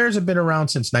 the Bears have been around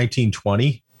since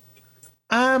 1920.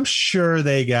 I'm sure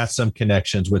they got some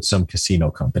connections with some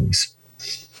casino companies.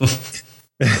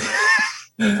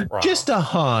 Just a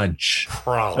hunch.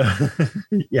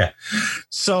 Yeah.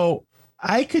 So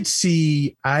I could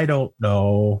see, I don't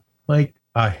know, like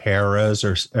a Harrah's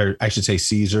or I should say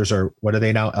Caesars, or what are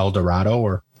they now? El Dorado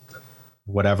or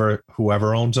whatever,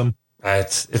 whoever owns them.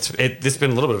 It's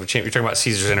been a little bit of a change. You're talking about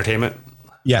Caesars Entertainment.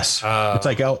 Yes. It's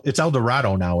like it's El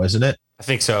Dorado now, isn't it? I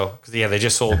think so. Cause they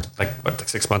just sold like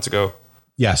 6 months ago.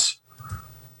 Yes.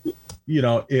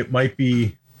 It might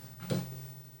be.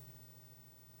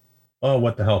 Oh,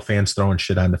 what the hell? Fans throwing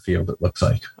shit on the field, it looks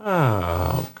like.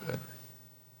 Oh, good.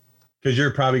 Because you're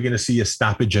probably going to see a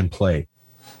stoppage in play.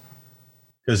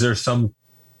 Because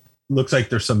looks like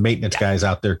there's some maintenance guys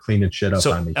out there cleaning shit up.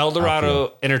 So on the El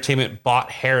Dorado Entertainment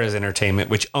bought Harrah's Entertainment,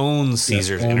 which owns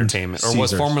Caesars Entertainment, or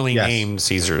was formerly named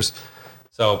Caesars.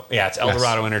 So, it's El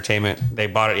Dorado Entertainment. They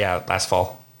bought it, last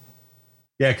fall.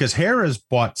 Yeah, because Harrah's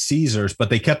bought Caesars, but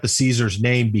they kept the Caesars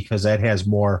name because that has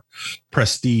more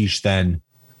prestige than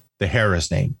the Harrah's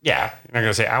name. Yeah. You're not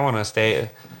going to say, I want to stay.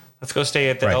 Let's go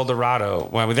stay at the El Dorado.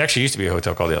 Well, there actually used to be a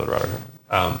hotel called the El Dorado.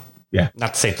 Yeah.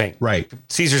 Not the same thing. Right.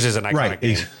 Caesars is an iconic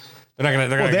name. They're not going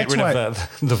to get rid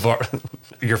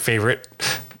of your favorite.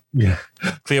 Yeah.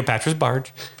 Cleopatra's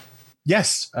Barge.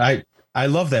 Yes. I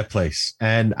love that place.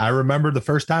 And I remember the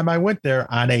first time I went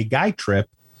there on a guy trip.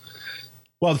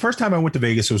 Well, the first time I went to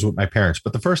Vegas was with my parents,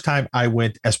 but the first time I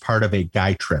went as part of a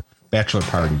guy trip, bachelor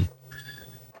party.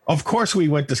 Of course, we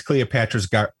went to Cleopatra's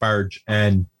Barge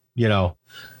and,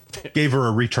 gave her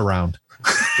a reach around.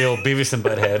 The old Beavis and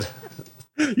Butthead.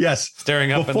 Yes.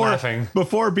 Staring up and laughing.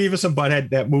 Before Beavis and Butthead,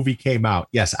 that movie came out.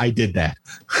 Yes, I did that.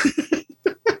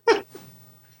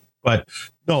 But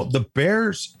no, the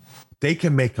Bears, they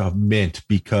can make a mint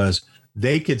because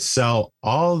they could sell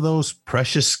all those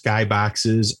precious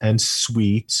skyboxes and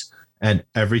suites and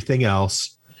everything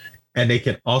else. And they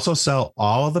can also sell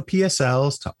all of the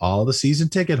PSLs to all the season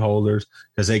ticket holders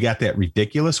because they got that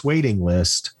ridiculous waiting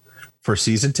list for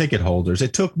season ticket holders.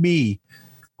 It took me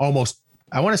almost,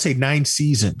 I want to say 9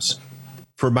 seasons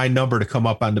for my number to come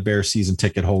up on the Bears season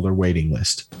ticket holder waiting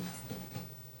list.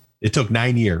 It took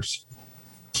 9 years.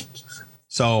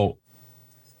 So,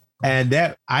 and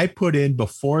that I put in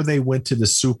before they went to the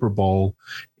Super Bowl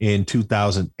in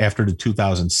 2000, after the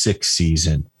 2006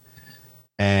 season.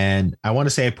 And I want to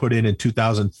say I put in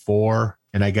 2004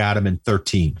 and I got them in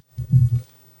 13.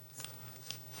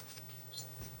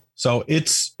 So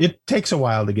it takes a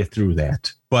while to get through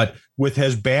that. But with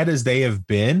as bad as they have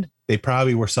been, they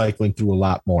probably were cycling through a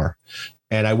lot more.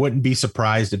 And I wouldn't be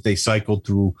surprised if they cycled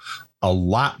through a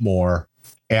lot more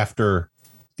after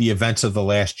the events of the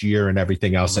last year and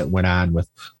everything else that went on with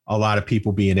a lot of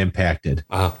people being impacted.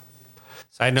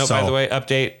 Side note, by the way,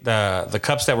 update, the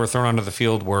cups that were thrown onto the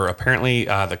field were apparently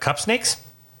the cup snakes.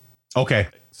 Okay.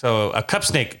 So a cup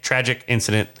snake tragic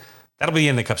incident. That'll be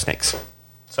in the cup snakes.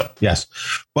 So yes.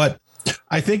 But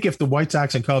I think if the White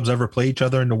Sox and Cubs ever play each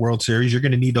other in the World Series, you're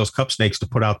going to need those cup snakes to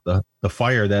put out the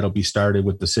fire that'll be started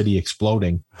with the city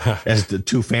exploding as the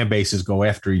two fan bases go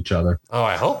after each other. Oh,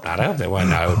 I hope not. I hope they win.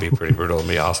 That would be pretty brutal. It'd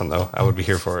be awesome, though. I would be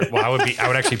here for it. Well, I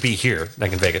would actually be here,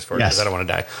 like in Vegas, for it because I don't want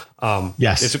to die.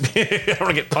 Yes. I don't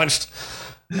want to get punched.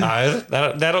 You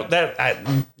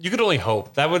could only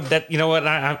hope you know what?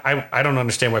 I don't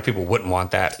understand why people wouldn't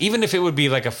want that. Even if it would be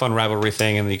like a fun rivalry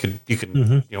thing and you could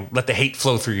let the hate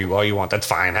flow through you all you want. That's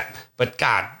fine. But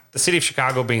God, the city of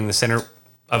Chicago being the center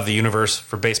of the universe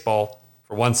for baseball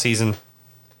for one season,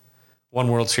 one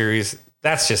World Series,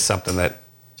 that's just something that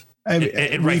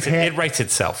it writes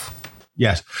itself.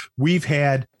 Yes. We've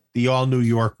had the all New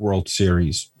York World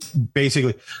Series,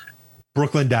 basically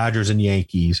Brooklyn Dodgers and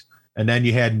Yankees. And then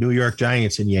you had New York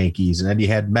Giants and Yankees, and then you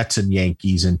had Mets and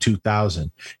Yankees in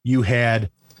 2000. You had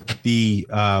the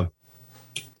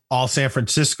all San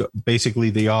Francisco, basically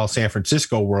the all San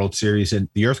Francisco World Series and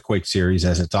the Earthquake Series,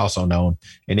 as it's also known,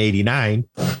 in 89.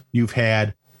 You've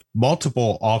had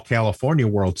multiple all California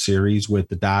World Series with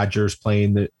the Dodgers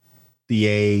playing the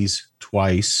A's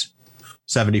twice,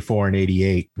 74 and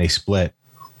 88. They split.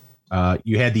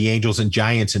 You had the Angels and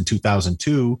Giants in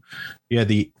 2002. You had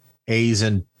the A's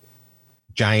and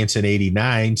Giants in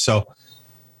 89. So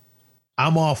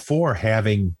I'm all for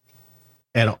having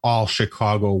an all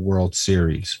Chicago World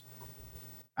Series.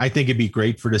 I think it'd be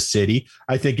great for the city.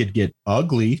 I think it'd get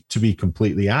ugly, to be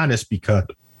completely honest, because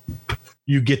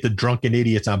you get the drunken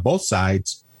idiots on both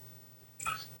sides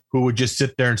who would just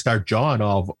sit there and start jawing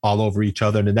all over each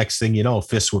other. And the next thing you know,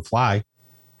 fists would fly.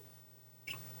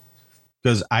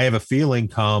 Because I have a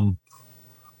feeling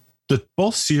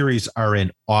both series are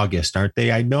in August, aren't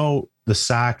they? I know the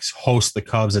Sox host the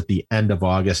Cubs at the end of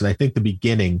August, and I think the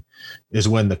beginning is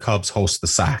when the Cubs host the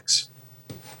Sox.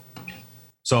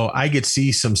 So I could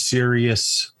see some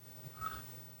serious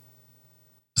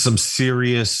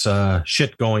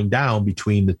shit going down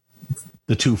between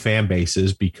the two fan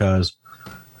bases, because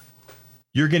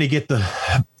you're going to get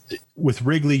with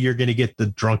Wrigley, you're going to get the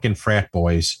drunken frat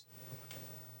boys,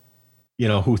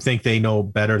 who think they know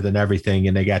better than everything,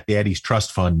 and they got daddy's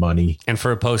trust fund money. And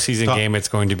for a postseason game, it's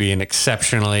going to be an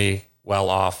exceptionally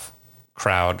well-off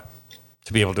crowd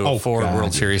to be able to afford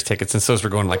World Series tickets. And so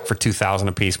we're going for $2,000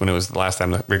 a piece when it was the last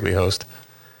time that Wrigley hosted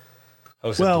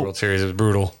the World Series. It was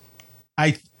brutal.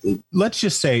 Let's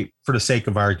just say, for the sake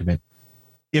of argument,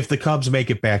 if the Cubs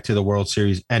make it back to the World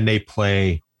Series and they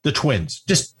play the Twins,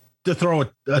 just to throw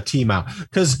a team out,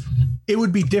 because it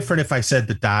would be different if I said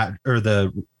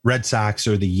the Red Sox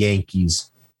or the Yankees.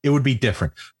 It would be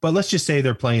different. But let's just say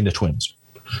they're playing the Twins.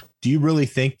 Do you really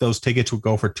think those tickets would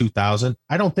go for $2,000?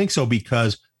 I don't think so,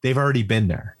 because they've already been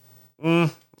there.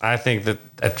 I think that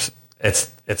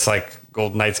it's like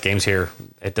Golden Knights games here.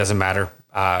 It doesn't matter.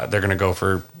 They're going to go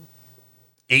for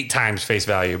 8 times face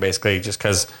value, basically, just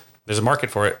because there's a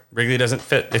market for it. Wrigley doesn't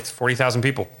fit. It's 40,000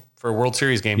 people for a World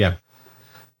Series game. Yeah.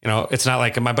 It's not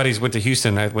like my buddies went to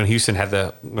Houston when Houston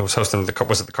was hosting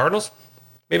was it the Cardinals?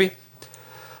 Maybe.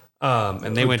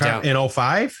 And they went down in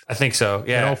 05. I think so.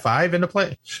 Yeah. In 05 in the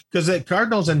play, because the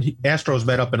Cardinals and Astros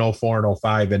met up in 04 and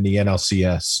 05 in the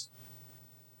NLCS.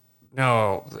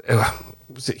 No,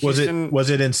 was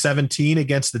it in 17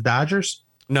 against the Dodgers?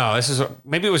 No,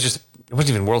 maybe it wasn't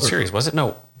even World Series, was it? No,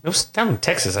 it was down in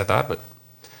Texas, I thought, but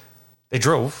they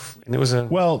drove, and it was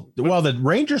the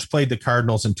Rangers played the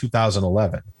Cardinals in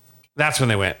 2011. That's when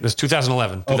they went. It was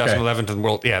 2011. 2011 to the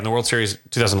World. Yeah, in the World Series,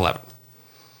 2011.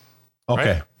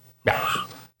 Okay. Right?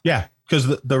 Yeah,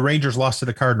 because the Rangers lost to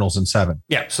the Cardinals in 7.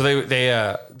 Yeah, so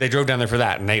they drove down there for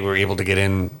that, and they were able to get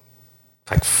in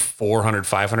like $400,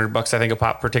 $500, I think, a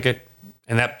pop per ticket,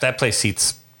 and that place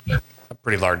seats a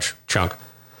pretty large chunk.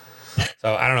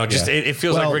 So I don't know. Just it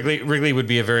feels like Wrigley would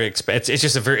be a very expensive. It's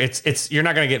just it's you're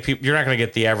not going to get people. You're not going to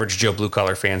get the average Joe blue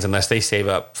collar fans unless they save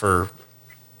up for,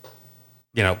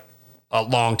 a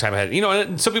long time ahead.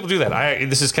 And some people do that.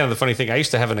 This is kind of the funny thing. I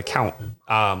used to have an account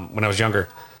when I was younger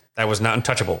that was not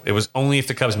untouchable. It was only if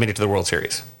the Cubs made it to the World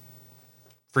Series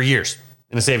for years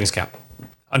in a savings account.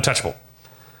 Untouchable.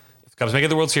 If the Cubs make it to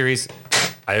the World Series,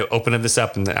 I open this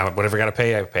up and whatever I got to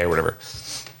pay, I pay or whatever.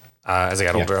 As I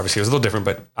got older, obviously it was a little different,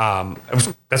 but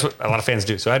that's what a lot of fans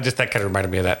do. So that kind of reminded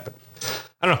me of that. But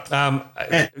I don't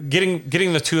know.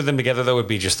 Getting the two of them together though would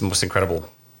be just the most incredible.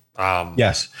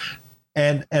 Yes,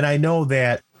 and I know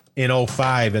that in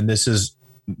 05, and this is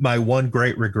my one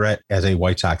great regret as a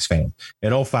White Sox fan.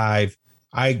 In 05,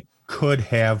 I could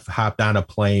have hopped on a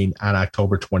plane on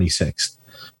October 26th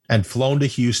and flown to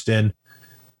Houston,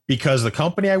 because the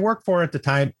company I worked for at the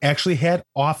time actually had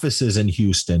offices in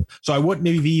Houston. So I wouldn't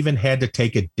have even had to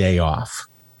take a day off,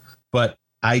 but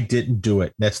I didn't do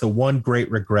it. That's the one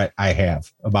great regret I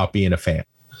have about being a fan.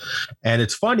 And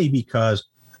it's funny because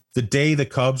the day the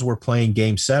Cubs were playing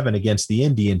Game 7 against the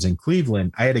Indians in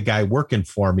Cleveland, I had a guy working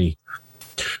for me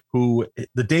who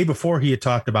the day before he had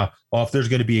talked about, if there's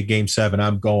going to be a Game 7,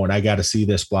 I'm going, I got to see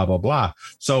this, blah, blah, blah.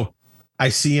 So I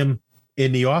see him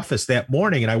in the office that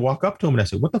morning, and I walk up to him and I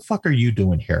say, "What the fuck are you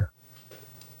doing here?"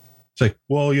 It's like,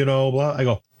 well, blah. I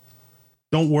go,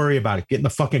 "Don't worry about it. Get in the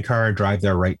fucking car and drive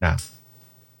there right now."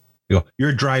 I go,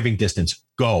 "You're driving distance.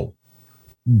 Go.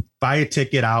 Buy a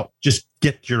ticket out. Just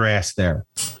get your ass there."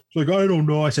 It's like, "I don't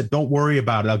know." I said, "Don't worry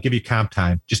about it. I'll give you comp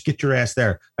time. Just get your ass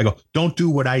there." I go, "Don't do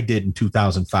what I did in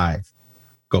 2005.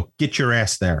 Go get your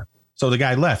ass there." So the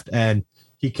guy left, and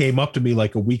he came up to me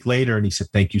like a week later and he said,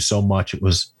 "Thank you so much.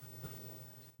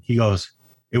 He goes,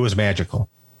 "It was magical."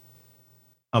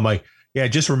 I'm like, "Yeah,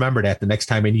 just remember that the next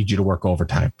time I need you to work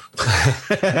overtime."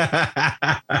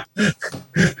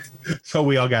 So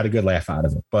we all got a good laugh out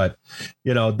of it. But,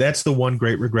 that's the one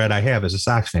great regret I have as a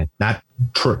Sox fan, not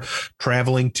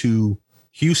traveling to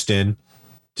Houston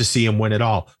to see him win it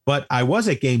all. But I was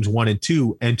at games 1 and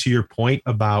 2. And to your point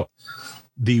about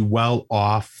the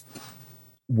well-off,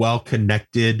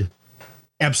 well-connected,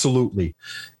 absolutely.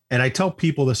 And I tell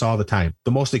people this all the time.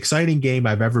 The most exciting game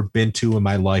I've ever been to in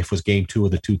my life was game 2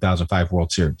 of the 2005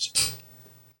 World Series.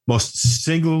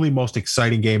 Most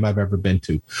exciting game I've ever been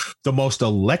to. The most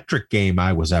electric game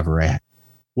I was ever at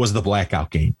was the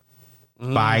blackout game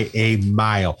by a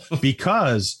mile,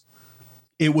 because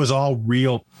it was all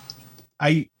real.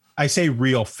 I say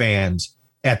real fans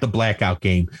at the blackout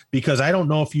game, because I don't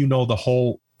know if you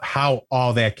know how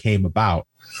all that came about.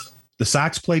 The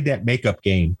Sox played that makeup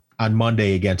game on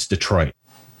Monday against Detroit,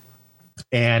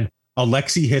 and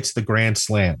Alexi hits the grand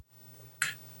slam.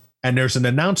 And there's an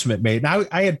announcement made. Now,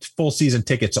 I had full season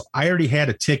tickets, so I already had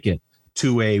a ticket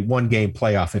to a 1-game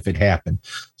playoff if it happened.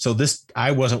 So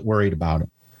I wasn't worried about it.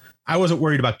 I wasn't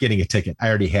worried about getting a ticket. I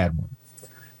already had one.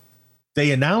 They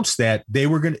announced that they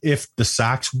were going to, if the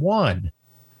Sox won,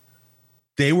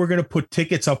 they were going to put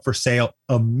tickets up for sale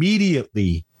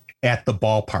immediately at the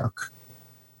ballpark.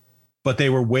 But they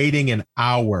were waiting an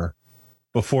hour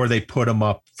before they put them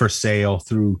up for sale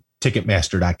through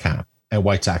Ticketmaster.com and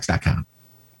WhiteSox.com.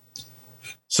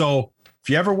 So if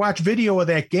you ever watch video of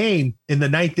that game in the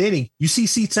 9th inning, you see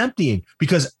seats emptying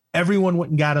because everyone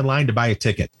went and got in line to buy a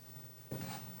ticket.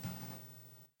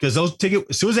 Because those tickets,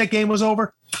 as soon as that game was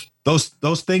over,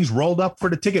 those things rolled up for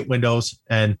the ticket windows,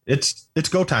 and it's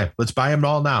go time. Let's buy them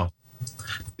all now.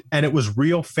 And it was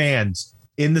real fans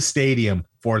in the stadium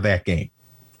for that game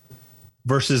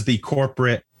versus the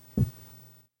corporate.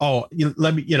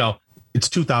 It's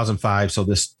 2005, so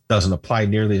this doesn't apply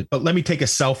nearly. But let me take a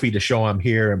selfie to show I'm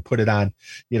here and put it on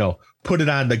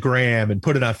the gram and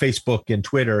put it on Facebook and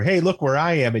Twitter. Hey, look where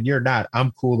I am and you're not.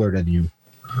 I'm cooler than you.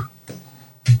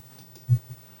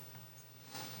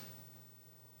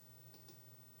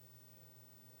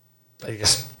 I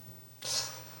guess.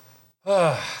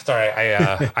 Sorry,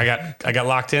 I got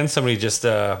locked in. Somebody just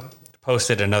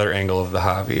posted another angle of the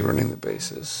Javy running the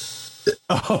bases.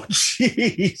 Oh,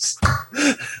 jeez.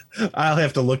 I'll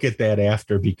have to look at that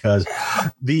after, because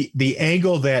the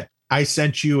angle that I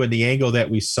sent you and the angle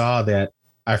that we saw, that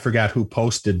I forgot who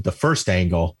posted the first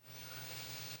angle,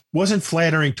 wasn't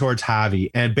flattering towards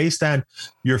Javy. And based on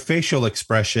your facial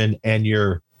expression and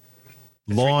your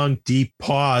long, deep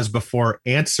pause before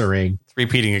answering, it's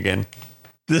repeating again.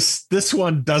 This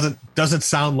one doesn't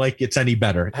sound like it's any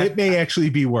better. It may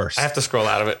actually be worse. I have to scroll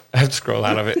out of it. I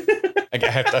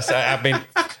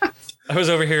was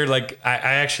over here I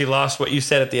actually lost what you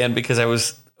said at the end because I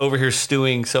was over here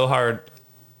stewing so hard.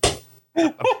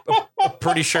 I'm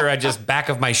pretty sure I just back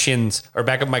of my shins or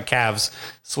back of my calves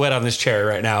sweat on this chair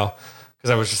right now because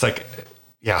I was just like,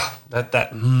 yeah,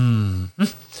 that. Moving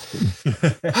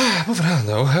on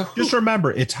though. Just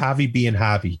remember, it's Javy being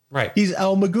Javy. Right. He's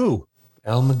El Magoo.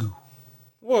 El Magoo.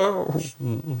 Whoa.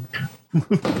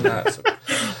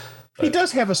 He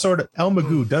does have a sort of, El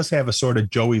Magoo does have a sort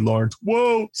of Joey Lawrence,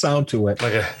 whoa, sound to it.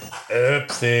 Like a,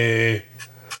 oopsie.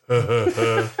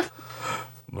 I'm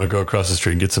going to go across the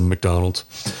street and get some McDonald's.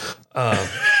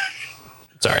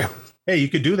 Sorry. Hey, you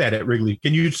could do that at Wrigley.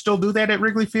 Can you still do that at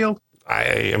Wrigley Field?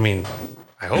 I mean,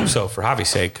 I hope so for Javy's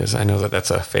sake, because I know that's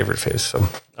a favorite of his. So,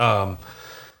 oh,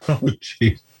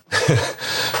 jeez.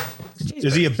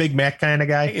 Is he a Big Mac kind of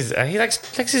guy? He likes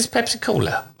his Pepsi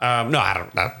Cola. No, I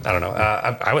don't know.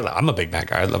 I'm a Big Mac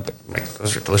guy. I love Big Mac.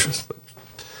 Those are delicious.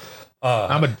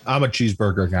 I'm a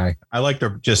cheeseburger guy. I like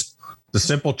the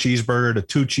simple cheeseburger, the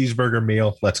 2 cheeseburger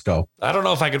meal. Let's go. I don't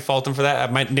know if I could fault him for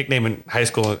that. My nickname in high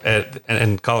school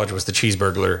and college was the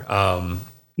Cheeseburglar.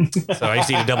 So I used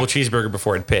to eat a double cheeseburger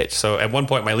before I'd pitch. So at one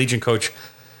point, my Legion coach,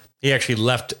 he actually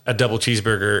left a double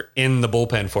cheeseburger in the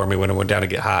bullpen for me when it went down to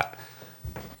get hot.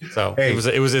 So hey,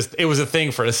 it was a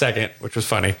thing for a second, which was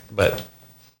funny. But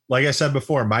like I said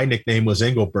before, my nickname was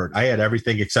Engelbert. I had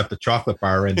everything except the chocolate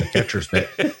bar and the catcher's mitt.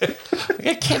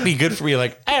 It can't be good for me.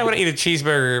 Like, hey, I want to eat a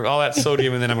cheeseburger, all that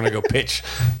sodium, and then I'm going to go pitch.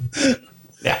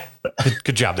 Yeah,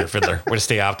 good job there, Fiddler. Way to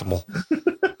stay optimal.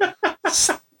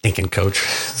 Stinking coach.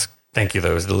 Thank you,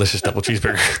 though. It was a delicious double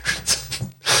cheeseburger.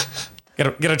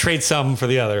 Gotta trade some for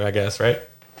the other, I guess, right?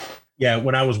 Yeah,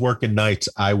 when I was working nights,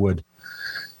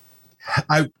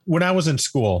 when I was in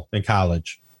school in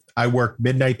college, I worked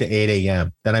midnight to 8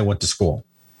 a.m. Then I went to school.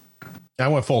 I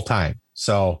went full time.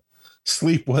 So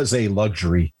sleep was a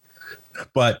luxury,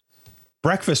 but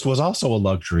breakfast was also a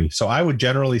luxury. So I would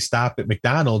generally stop at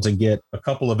McDonald's and get a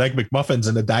couple of Egg McMuffins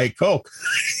and a Diet Coke.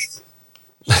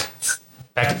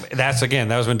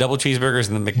 That was when double cheeseburgers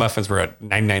and the McMuffins were at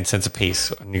 99 cents a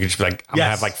piece. And you could just be like, I'm going to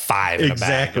have like 5 in a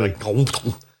bag. Like,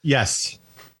 yes,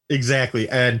 exactly.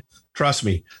 And trust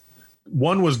me,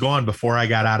 one was gone before I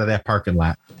got out of that parking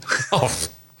lot. Oh,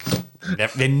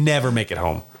 they never make it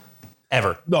home.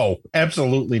 Ever. No,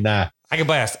 absolutely not. I could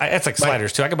buy it's like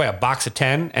sliders too. I could buy a box of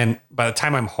 10, and by the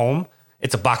time I'm home,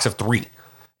 it's a box of 3.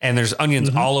 And there's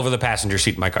onions all over the passenger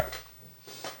seat in my car.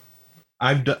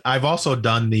 I've also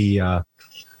done the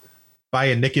buy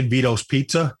a Nick and Vito's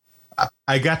pizza.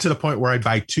 I got to the point where I'd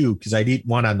buy 2 because I'd eat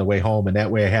one on the way home, and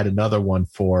that way I had another one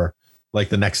for like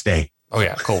the next day. Oh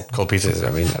yeah, cold pizzas.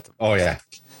 I mean, oh yeah,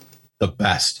 the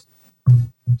best.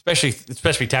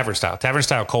 Especially tavern style. Tavern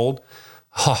style cold.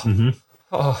 Oh,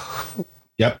 oh.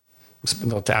 Yep.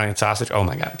 Little Italian sausage. Oh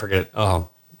my God, forget it. Oh,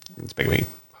 it's making me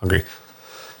hungry.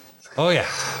 Oh yeah,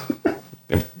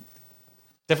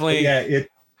 definitely. Yeah, it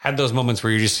had those moments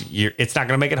where it's not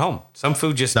going to make it home. Some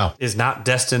food just is not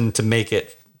destined to make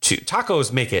it.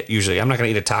 Tacos make it usually. I'm not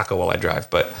going to eat a taco while I drive,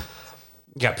 but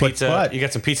you got pizza. But you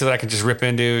got some pizza that I can just rip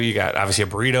into. You got obviously a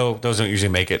burrito. Those don't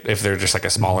usually make it if they're just like a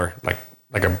smaller, like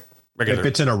a regular. If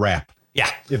it's in a wrap. Yeah.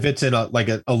 If it's in like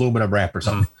an aluminum wrap or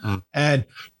something. Mm-hmm. And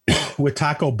with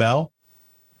Taco Bell,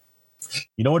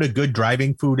 you know what a good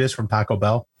driving food is from Taco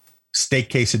Bell? Steak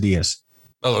quesadillas.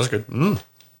 Oh, those are good.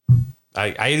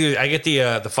 I get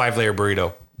the 5-layer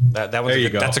burrito. That one's there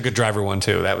that's a good driver one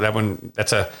too. That one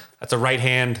that's a right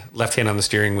hand, left hand on the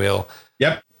steering wheel.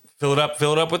 Yep. Fill it up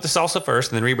with the salsa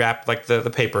first, and then rewrap like the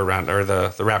paper around or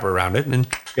the wrapper around it, and then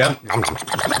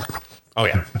oh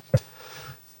yeah.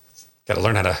 Got to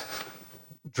learn how to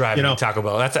drive Taco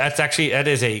Bell. That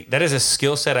is a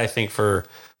skill set I think for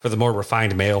the more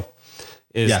refined male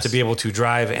is to be able to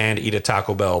drive and eat a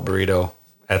Taco Bell burrito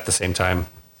at the same time.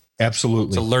 Absolutely.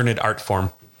 It's a learned art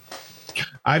form.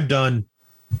 I've done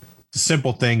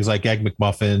simple things like egg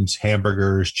McMuffins,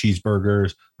 hamburgers,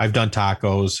 cheeseburgers. I've done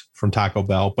tacos from Taco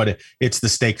Bell, but it's the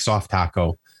steak soft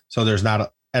taco. So there's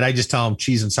not and I just tell them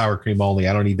cheese and sour cream only.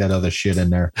 I don't need that other shit in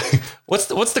there. What's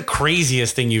the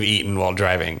craziest thing you've eaten while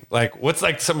driving? Like, what's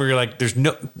like something where you're like, there's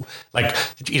no, like,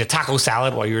 did you eat a taco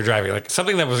salad while you were driving? Like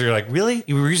something that was, you're like, really?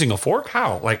 You were using a fork?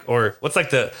 How? Like, or what's like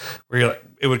where you're like,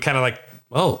 it would kind of like,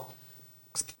 oh,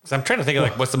 so I'm trying to think of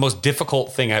like, what's the most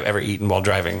difficult thing I've ever eaten while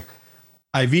driving?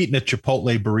 I've eaten a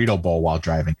Chipotle burrito bowl while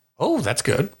driving. Oh, that's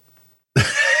good.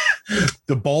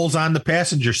 The bowl's on the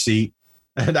passenger seat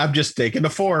and I'm just taking the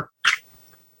fork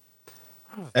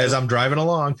as I'm driving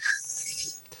along. I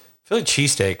feel like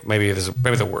cheesesteak maybe is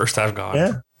the worst I've gone.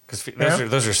 Yeah. Because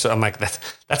those are so, I'm like,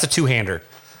 that's a 2-hander.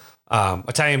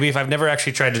 Italian beef, I've never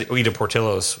actually tried to eat a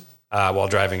Portillo's while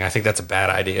driving. I think that's a bad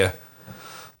idea.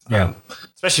 Yeah.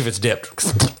 Especially if it's dipped.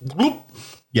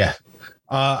 Yeah.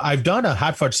 I've done a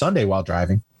hot fudge sundae while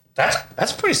driving.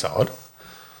 That's pretty solid.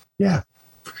 Yeah.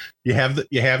 You have it.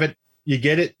 You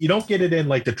get it. You don't get it in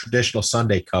like the traditional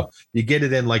sundae cup. You get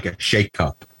it in like a shake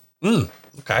cup.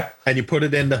 Okay. And you put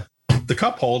it in the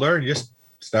cup holder and you just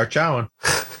start chowing.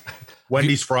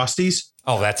 Wendy's Frosties.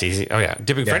 Oh, that's easy. Oh yeah.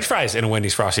 Dipping French fries in a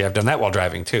Wendy's Frosty. I've done that while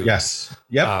driving too. Yes.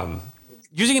 Yep.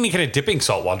 Using any kind of dipping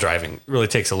salt while driving really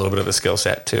takes a little bit of a skill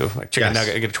set too. Like chicken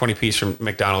nugget, I get a 20 piece from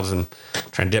McDonald's and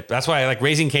try and dip. That's why I like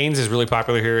Raising Cane's is really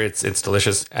popular here. It's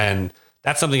delicious. And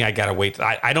that's something I got to wait.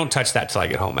 I don't touch that till I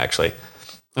get home actually.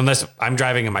 Unless I'm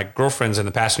driving and my girlfriend's in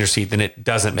the passenger seat, then it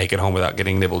doesn't make it home without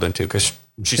getting nibbled into because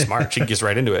she's smart. She gets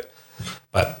right into it.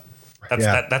 But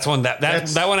that's one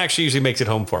that one actually usually makes it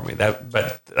home for me.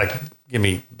 But like give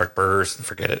me burgers,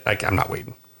 forget it. I'm not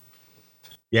waiting.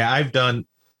 Yeah, I've done,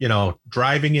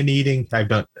 driving and eating. I've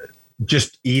done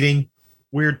just eating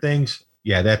weird things.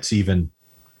 Yeah, that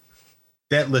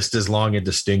list is long and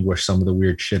distinguished some of the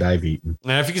weird shit I've eaten.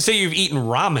 Now, if you could say you've eaten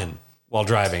ramen while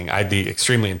driving, I'd be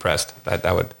extremely impressed.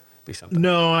 That would be something.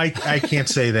 No, I can't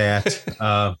say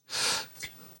that.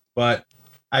 But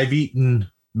I've eaten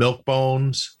milk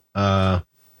bones, Alpo.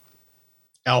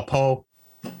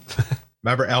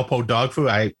 Remember Alpo dog food?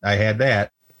 I had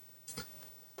that.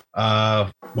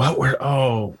 What were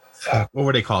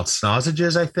they called?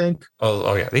 Snozzages, I think.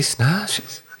 Oh yeah, these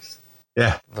snozzages.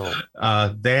 Yeah.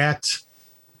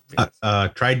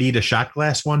 Tried to eat a shot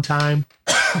glass one time.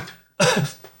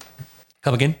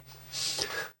 Come again?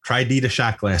 Tried to eat a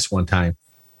shot glass one time.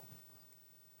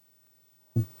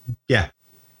 Yeah.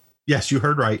 Yes, you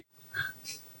heard right.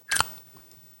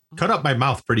 Cut up my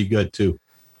mouth pretty good too.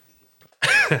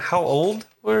 How old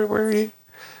were you?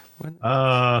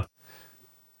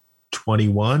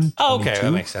 21. Oh, okay, 22.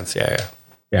 That makes sense. Yeah.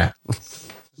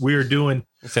 We were doing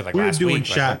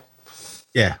shot.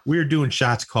 Yeah, we were doing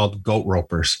shots called goat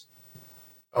ropers.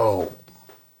 Oh,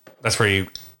 that's where you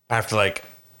have to like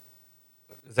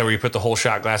Is that where you put the whole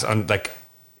shot glass on? Like,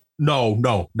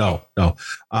 No.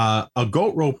 A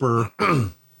goat roper,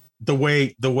 the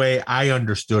way I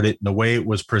understood it and the way it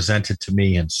was presented to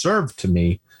me and served to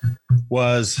me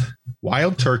was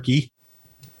wild turkey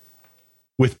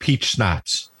with peach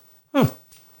schnapps.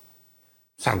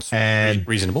 Sounds and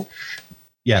reasonable.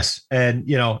 Yes.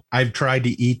 And, I've tried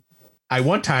to eat.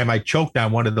 One time I choked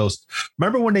on one of those.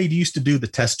 Remember when they used to do the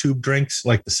test tube drinks,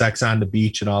 like the Sex on the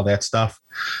Beach and all that stuff?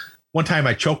 One time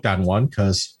I choked on one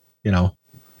because,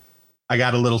 I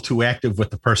got a little too active with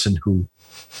the person who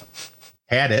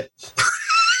had it.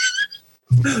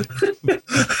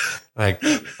 Like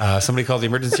somebody called the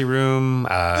emergency room.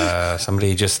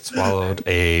 Somebody just swallowed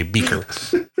a beaker.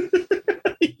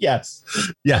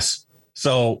 Yes.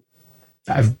 So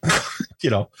I've,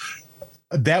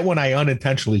 that one I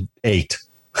unintentionally ate.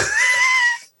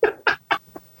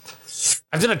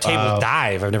 I've done a table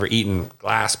dive. I've never eaten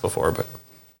glass before, but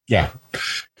yeah,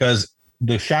 because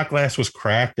the shot glass was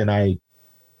cracked and I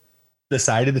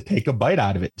decided to take a bite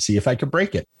out of it and see if I could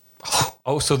break it.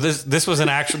 Oh, so this was an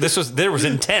actual, there was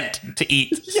intent to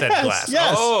eat said glass.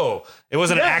 Yes. Oh, it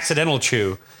wasn't an accidental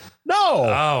chew. No.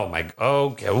 Oh my,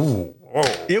 okay. Ooh.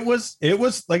 Oh. It was,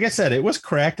 like I said, it was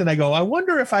cracked. And I go, I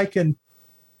wonder if I can,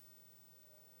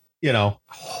 I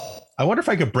wonder if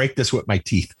I could break this with my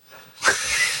teeth.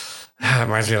 It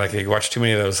reminds me of like you watch too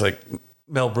many of those like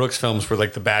Mel Brooks films where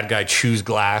like the bad guy chews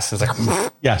glass and it's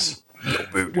like, yes.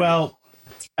 Well,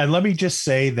 and let me just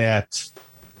say that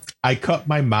I cut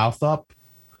my mouth up,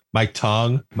 my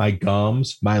tongue, my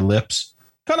gums, my lips,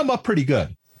 cut them up pretty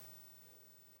good.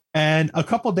 And a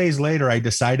couple days later, I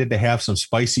decided to have some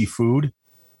spicy food.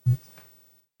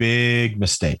 Big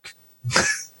mistake.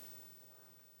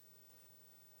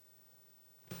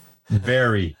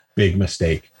 Very big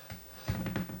mistake.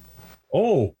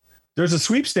 Oh, there's a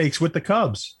sweepstakes with the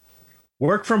Cubs.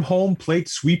 Work from home plate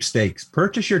sweepstakes.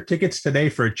 Purchase your tickets today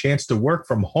for a chance to work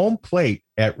from home plate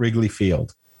at Wrigley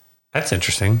Field. That's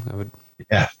interesting.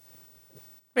 Yeah.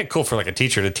 It'd be cool for like a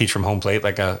teacher to teach from home plate,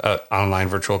 like a online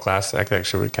virtual class. That could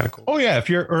actually be kind of cool. Oh yeah, if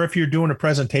you're doing a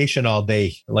presentation all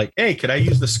day, like, hey, could I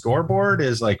use the scoreboard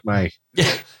as like my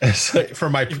for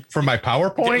my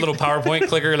PowerPoint? Get a little PowerPoint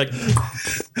clicker, like,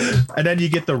 and then you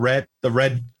get the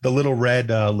little red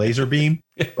laser beam,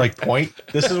 like point.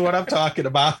 This is what I'm talking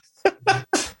about.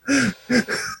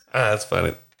 That's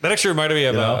funny. That actually reminded me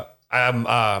of I don't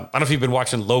know if you've been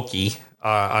watching Loki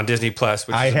on Disney Plus.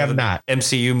 Which I have not.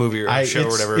 MCU movie or show or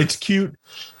whatever. It's cute.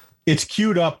 It's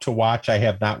queued up to watch. I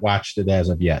have not watched it as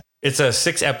of yet. It's a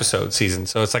 6-episode season,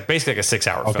 so it's like basically like a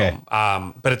 6-hour film.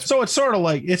 But it's sort of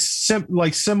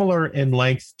like similar in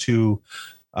length to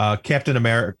Captain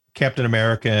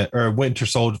America or Winter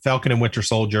Soldier, Falcon and Winter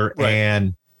Soldier, right,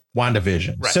 and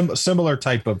WandaVision. Right. Similar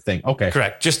type of thing. Okay,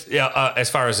 correct. Just as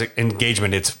far as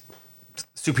engagement, it's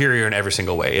superior in every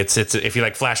single way. It's if you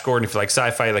like Flash Gordon, if you like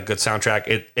sci-fi, like good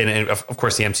soundtrack, and of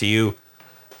course the MCU.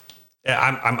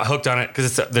 I'm hooked on it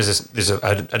because there's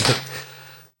a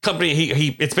company.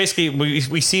 It's basically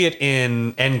we see it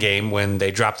in Endgame when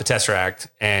they drop the Tesseract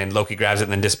and Loki grabs it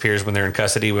and then disappears when they're in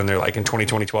custody, when they're like in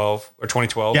 2012 or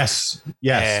 2012. Yes.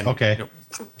 And, okay.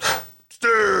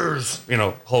 Stairs.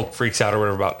 Hulk freaks out or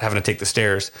whatever about having to take the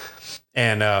stairs,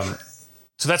 and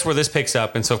so that's where this picks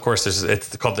up. And so of course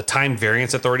it's called the Time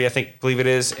Variance Authority, I believe it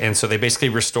is, and so they basically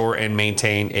restore and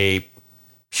maintain a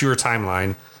pure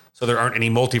timeline. So there aren't any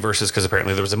multiverses because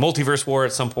apparently there was a multiverse war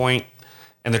at some point,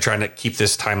 and they're trying to keep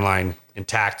this timeline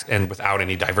intact and without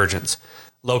any divergence.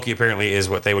 Loki apparently is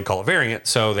what they would call a variant,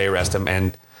 so they arrest him,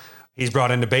 and he's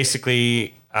brought in to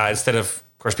basically, instead of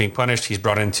course being punished, he's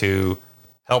brought in to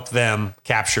help them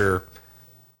capture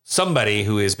somebody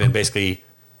who has been basically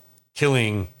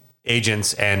killing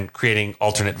agents and creating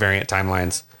alternate variant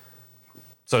timelines.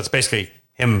 So it's basically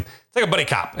him. It's like a buddy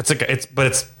cop.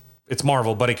 It's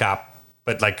Marvel buddy cop,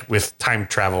 but like with time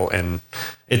travel, and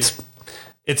it's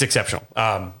exceptional.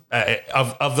 Of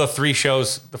the 3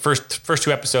 shows, the first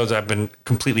 2 episodes, I've been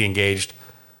completely engaged.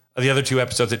 The other 2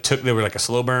 episodes, they were like a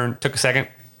slow burn, took a second.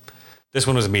 This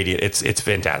one was immediate. It's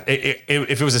fantastic.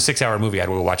 If it was a 6-hour movie, I'd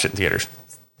go watch it in theaters.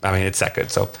 I mean, it's that good.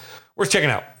 So worth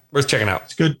checking out.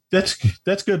 It's good.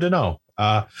 That's good to know.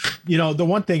 The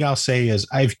one thing I'll say is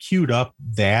I've queued up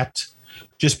that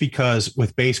just because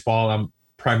with baseball, I'm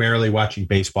primarily watching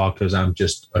baseball because I'm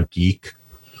just a geek.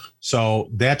 So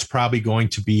that's probably going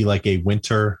to be like a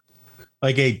winter,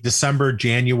 like a December,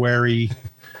 January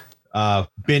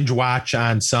binge watch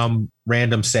on some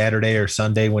random Saturday or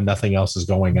Sunday when nothing else is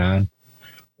going on.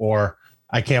 Or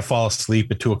I can't fall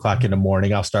asleep at 2:00 in the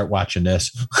morning. I'll start watching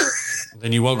this.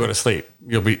 Then you won't go to sleep.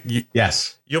 You'll be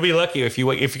lucky if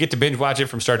you get to binge watch it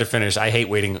from start to finish. I hate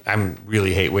waiting. I'm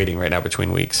really hate waiting right now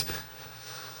between weeks.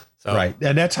 So, right,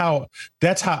 and that's how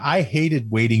I hated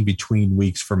waiting between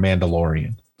weeks for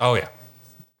Mandalorian. Oh yeah,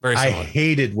 very similar. I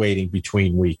hated waiting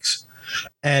between weeks,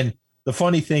 and the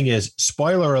funny thing is,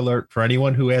 spoiler alert for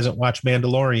anyone who hasn't watched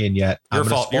Mandalorian yet. Your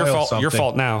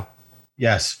fault now.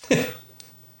 Yes,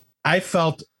 I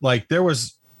felt like there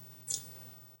was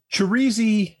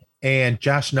Chirizi and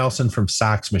Josh Nelson from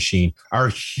Sox Machine are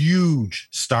huge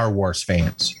Star Wars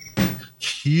fans.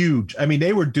 Huge. I mean,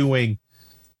 they were doing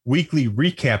weekly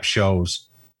recap shows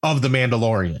of The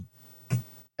Mandalorian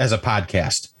as a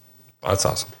podcast. That's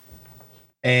awesome.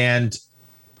 And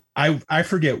I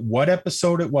forget what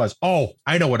episode it was. Oh,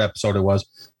 I know what episode it was.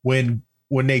 When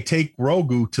they take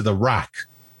Grogu to the Rock.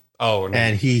 Oh, no.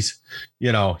 And he's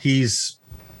got the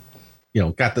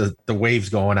waves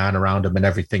going on around him and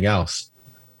everything else.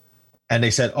 And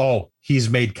they said, oh, he's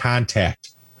made contact.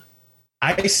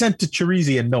 I sent to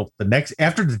Chirizi a note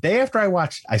the day after I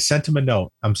watched, I sent him a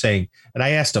note. I'm saying, and I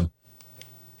asked him,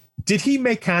 did he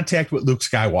make contact with Luke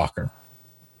Skywalker?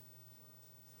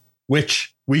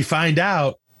 Which we find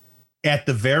out at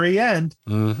the very end,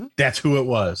 that's who it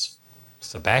was.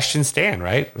 Sebastian Stan,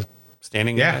 right?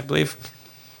 Standing there, I believe.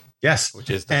 Yes.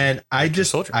 I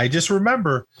just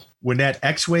remember when that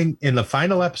X-Wing in the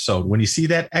final episode, when you see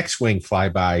that X-Wing fly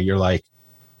by, you're like,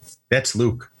 that's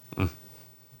Luke.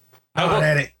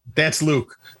 That's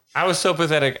Luke. I was so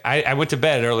pathetic. I went to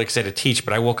bed early because I had to teach,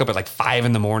 but I woke up at like 5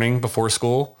 a.m. before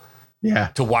school. Yeah.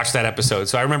 To watch that episode.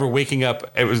 So I remember waking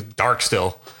up, it was dark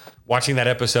still, watching that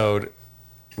episode.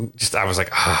 I was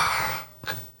like,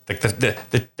 like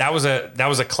that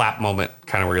was a clap moment,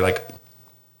 kind of where you're like,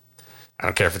 I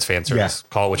don't care if it's fan service,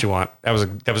 call it what you want. That was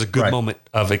a good moment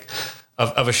of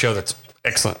a show that's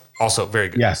excellent. Also very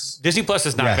good. Yes. Disney Plus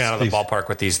has not been out of the ballpark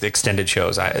with these extended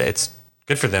shows. It's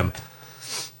good for them.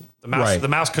 The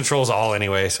mouse controls all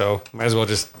anyway, so might as well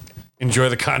just enjoy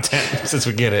the content since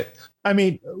we get it. I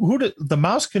mean, the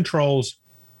mouse controls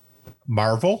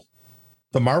Marvel,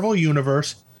 the Marvel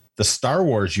universe, the Star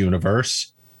Wars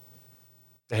universe,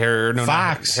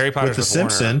 Fox, Harry Potter with the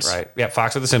Simpsons, Warner, right? Yeah,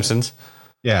 Fox with the Simpsons.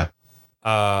 Yeah.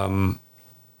 And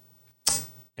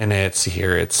it's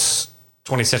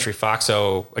 20th Century Fox.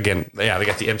 So again, they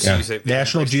got the MCU. Yeah.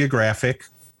 National Geographic.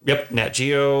 Yep, Nat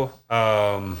Geo.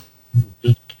 And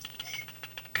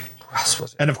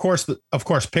of course,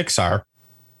 Pixar.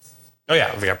 Oh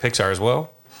yeah, we got Pixar as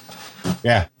well.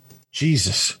 Yeah,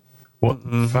 Jesus,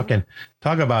 fucking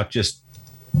talk about just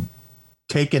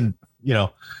taking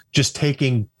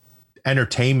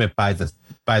entertainment by the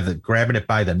grabbing it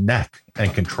by the neck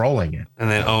and controlling it, and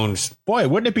then owns. Boy,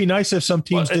 wouldn't it be nice if some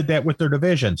teams did that with their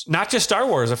divisions? Not just Star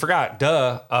Wars. I forgot.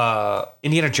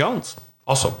 Indiana Jones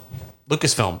also.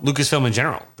 Lucasfilm in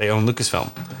general. They own Lucasfilm.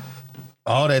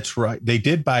 Oh, that's right. They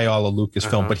did buy all of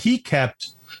Lucasfilm, but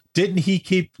didn't he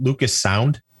keep Lucas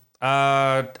Sound?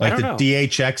 I don't know.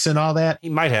 DHX and all that? He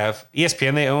might have.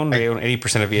 ESPN they own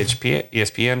 80% of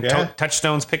ESPN. Yeah.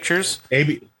 Touchstones Pictures.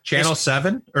 Channel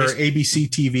 7 or ABC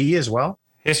TV as well.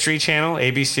 History Channel,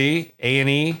 ABC,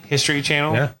 A&E, History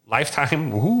Channel,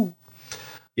 Lifetime. Woohoo.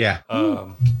 Yeah.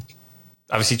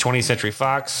 Obviously 20th Century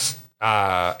Fox,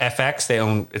 FX, they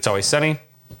own It's Always Sunny.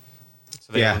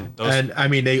 So they own those. And I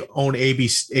mean, they own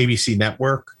ABC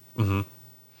Network. Mm-hmm.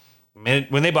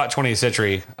 When they bought 20th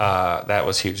Century, that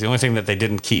was huge. The only thing that they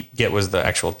didn't get was the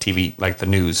actual TV, like the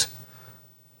news.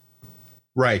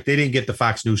 Right. They didn't get the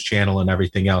Fox News Channel and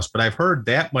everything else, but I've heard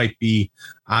that might be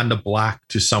on the block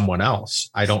to someone else.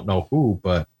 I don't know who,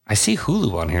 but I see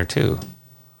Hulu on here too.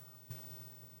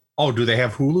 Oh, do they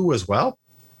have Hulu as well?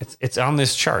 It's on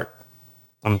this chart.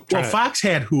 Fox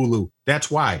had Hulu.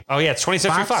 That's why. Oh yeah, it's 20th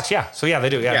Century Fox. Yeah, so yeah, they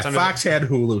do. Yeah, Fox had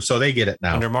Hulu, so they get it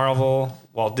now. Under Marvel,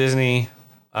 Walt Disney,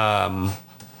 their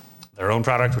own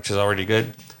product, which is already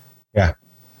good. Yeah.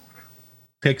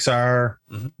 Pixar,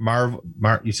 Marvel.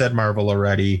 You said Marvel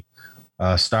already.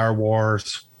 Star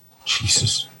Wars.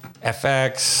 Jesus.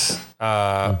 FX,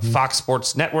 Fox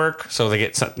Sports Network. So they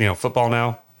get football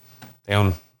now. They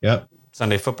own. Yep.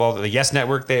 Sunday Football. The Yes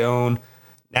Network they own.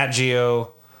 Nat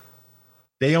Geo.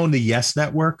 They own the Yes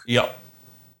Network. Yep.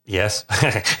 Yes.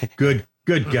 Good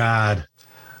God.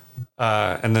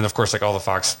 And then of course, like all the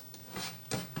Fox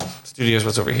Studios.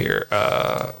 What's over here?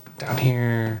 Down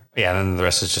here. Yeah. And then the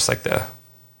rest is just like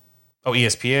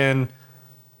ESPN.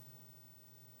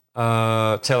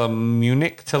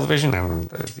 Telemunic Television.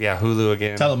 Yeah. Hulu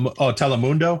again.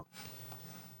 Telemundo.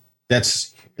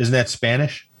 Isn't that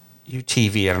Spanish?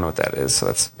 UTV. I don't know what that is. So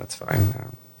that's fine.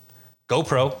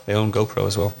 GoPro. They own GoPro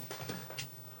as well.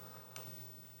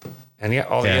 And yeah,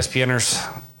 all the ESPNers,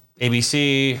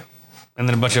 ABC, and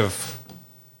then a bunch of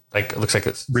it looks like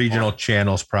it's regional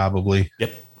channels probably.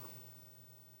 Yep.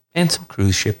 And some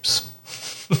cruise ships.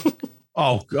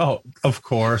 Oh, of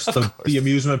course. The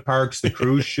amusement parks, the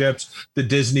cruise ships, the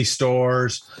Disney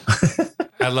stores.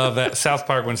 I love that South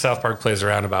Park, when South Park plays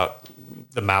around about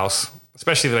the mouse,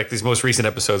 especially like these most recent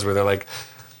episodes where they're like,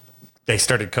 they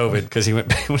started COVID because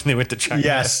when they went to China.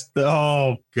 Yes.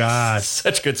 Oh God.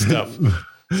 Such good stuff.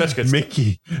 Such good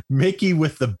stuff. Mickey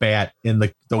with the bat in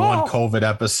the one COVID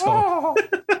episode.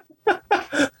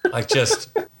 Like just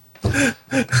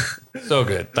so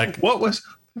good. Like what was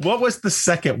the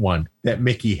second one that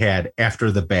Mickey had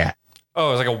after the bat? Oh,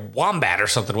 it was like a wombat or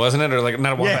something, wasn't it? Or like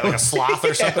not a wombat, like a sloth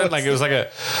or something. Like it was like a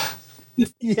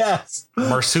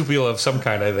marsupial of some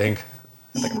kind, I think.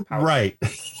 Right.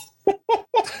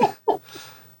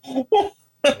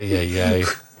 Yeah.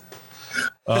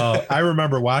 I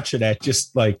remember watching that.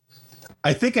 Just like,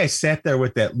 I think I sat there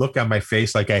with that look on my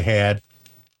face, like I had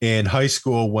in high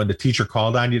school when the teacher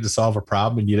called on you to solve a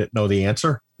problem and you didn't know the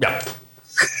answer. Yep.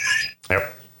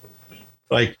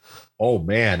 Like, oh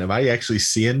man, am I actually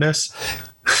seeing this?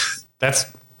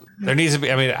 There needs to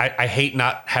be. I mean, I hate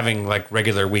not having like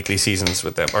regular weekly seasons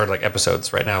with them or like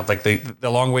episodes right now. Like the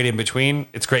long wait in between,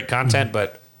 it's great content,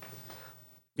 but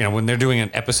when they're doing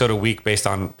an episode a week based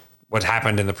on what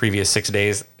happened in the previous 6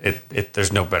 days,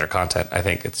 there's no better content. I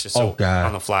think it's just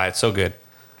on the fly. It's so good.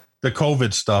 The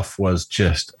COVID stuff was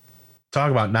just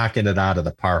talk about knocking it out of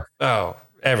the park. Oh,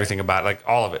 everything about like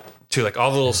all of it too. Like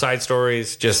all the little side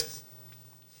stories, just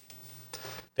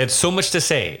it's so much to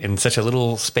say in such a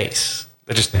little space.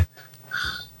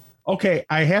 Okay,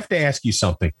 I have to ask you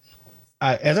something.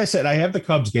 As I said, I have the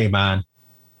Cubs game on,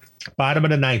 bottom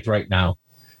of the ninth right now,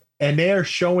 and they are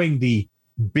showing the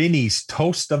Binnie's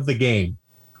toast of the game,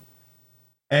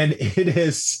 and it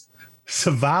is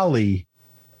Savali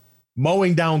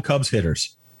mowing down Cubs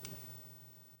hitters.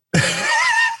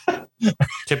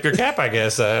 Tip your cap, I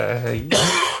guess.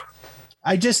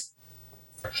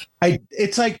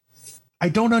 It's like I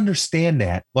don't understand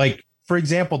that. Like, for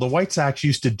example, the White Sox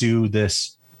used to do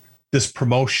this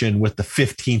promotion with the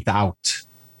 15th out.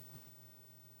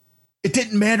 It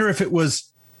didn't matter if it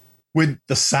was when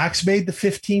the Sox made the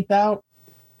 15th out,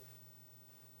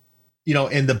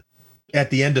 at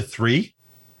the end of 3,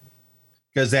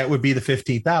 because that would be the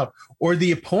 15th out, or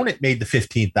the opponent made the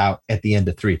 15th out at the end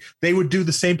of 3. They would do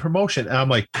the same promotion. And I'm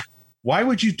like, why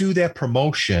would you do that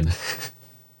promotion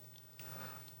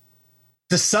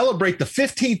to celebrate the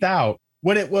 15th out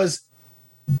when it was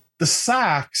the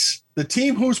Sox, the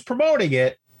team who's promoting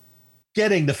it,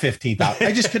 getting the 15th out?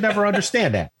 I just could never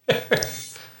understand that.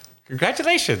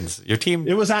 Congratulations, your team.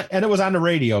 It was on the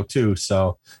radio too,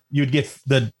 so you'd get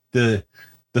the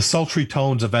sultry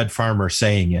tones of Ed Farmer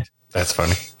saying it. That's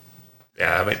funny.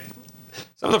 Yeah, I mean,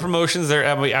 some of the promotions there.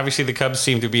 I mean, obviously, the Cubs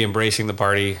seem to be embracing the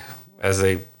party as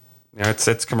they,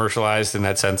 it's commercialized in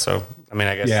that sense. So, I mean,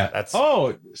 I guess that's.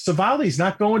 Oh, Savali's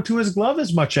not going to his glove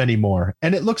as much anymore,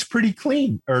 and it looks pretty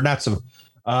clean. Or not some,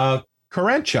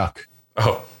 Karenchuk.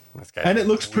 Oh, this guy. And it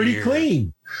looks pretty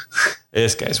clean.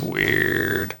 This guy's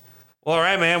weird. Well, all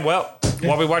right, man. Well,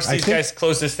 while we watch these guys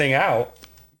close this thing out.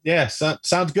 Yeah,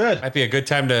 sounds good. Might be a good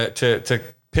time to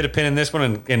put a pin in this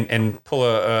one and pull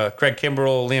a Craig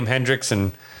Kimbrell, Liam Hendricks,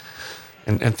 and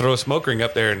throw a smoke ring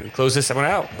up there and close this one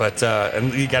out. But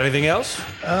and you got anything else?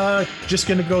 Just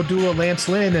gonna go do a Lance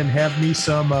Lynn and have me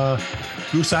some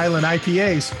Goose Island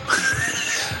IPAs.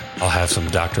 I'll have some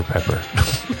Dr. Pepper.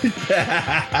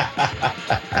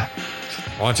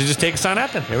 Why don't you just take us on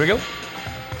out then? Here we go.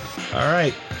 All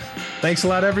right. Thanks a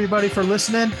lot, everybody, for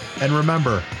listening. And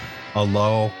remember,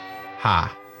 aloha.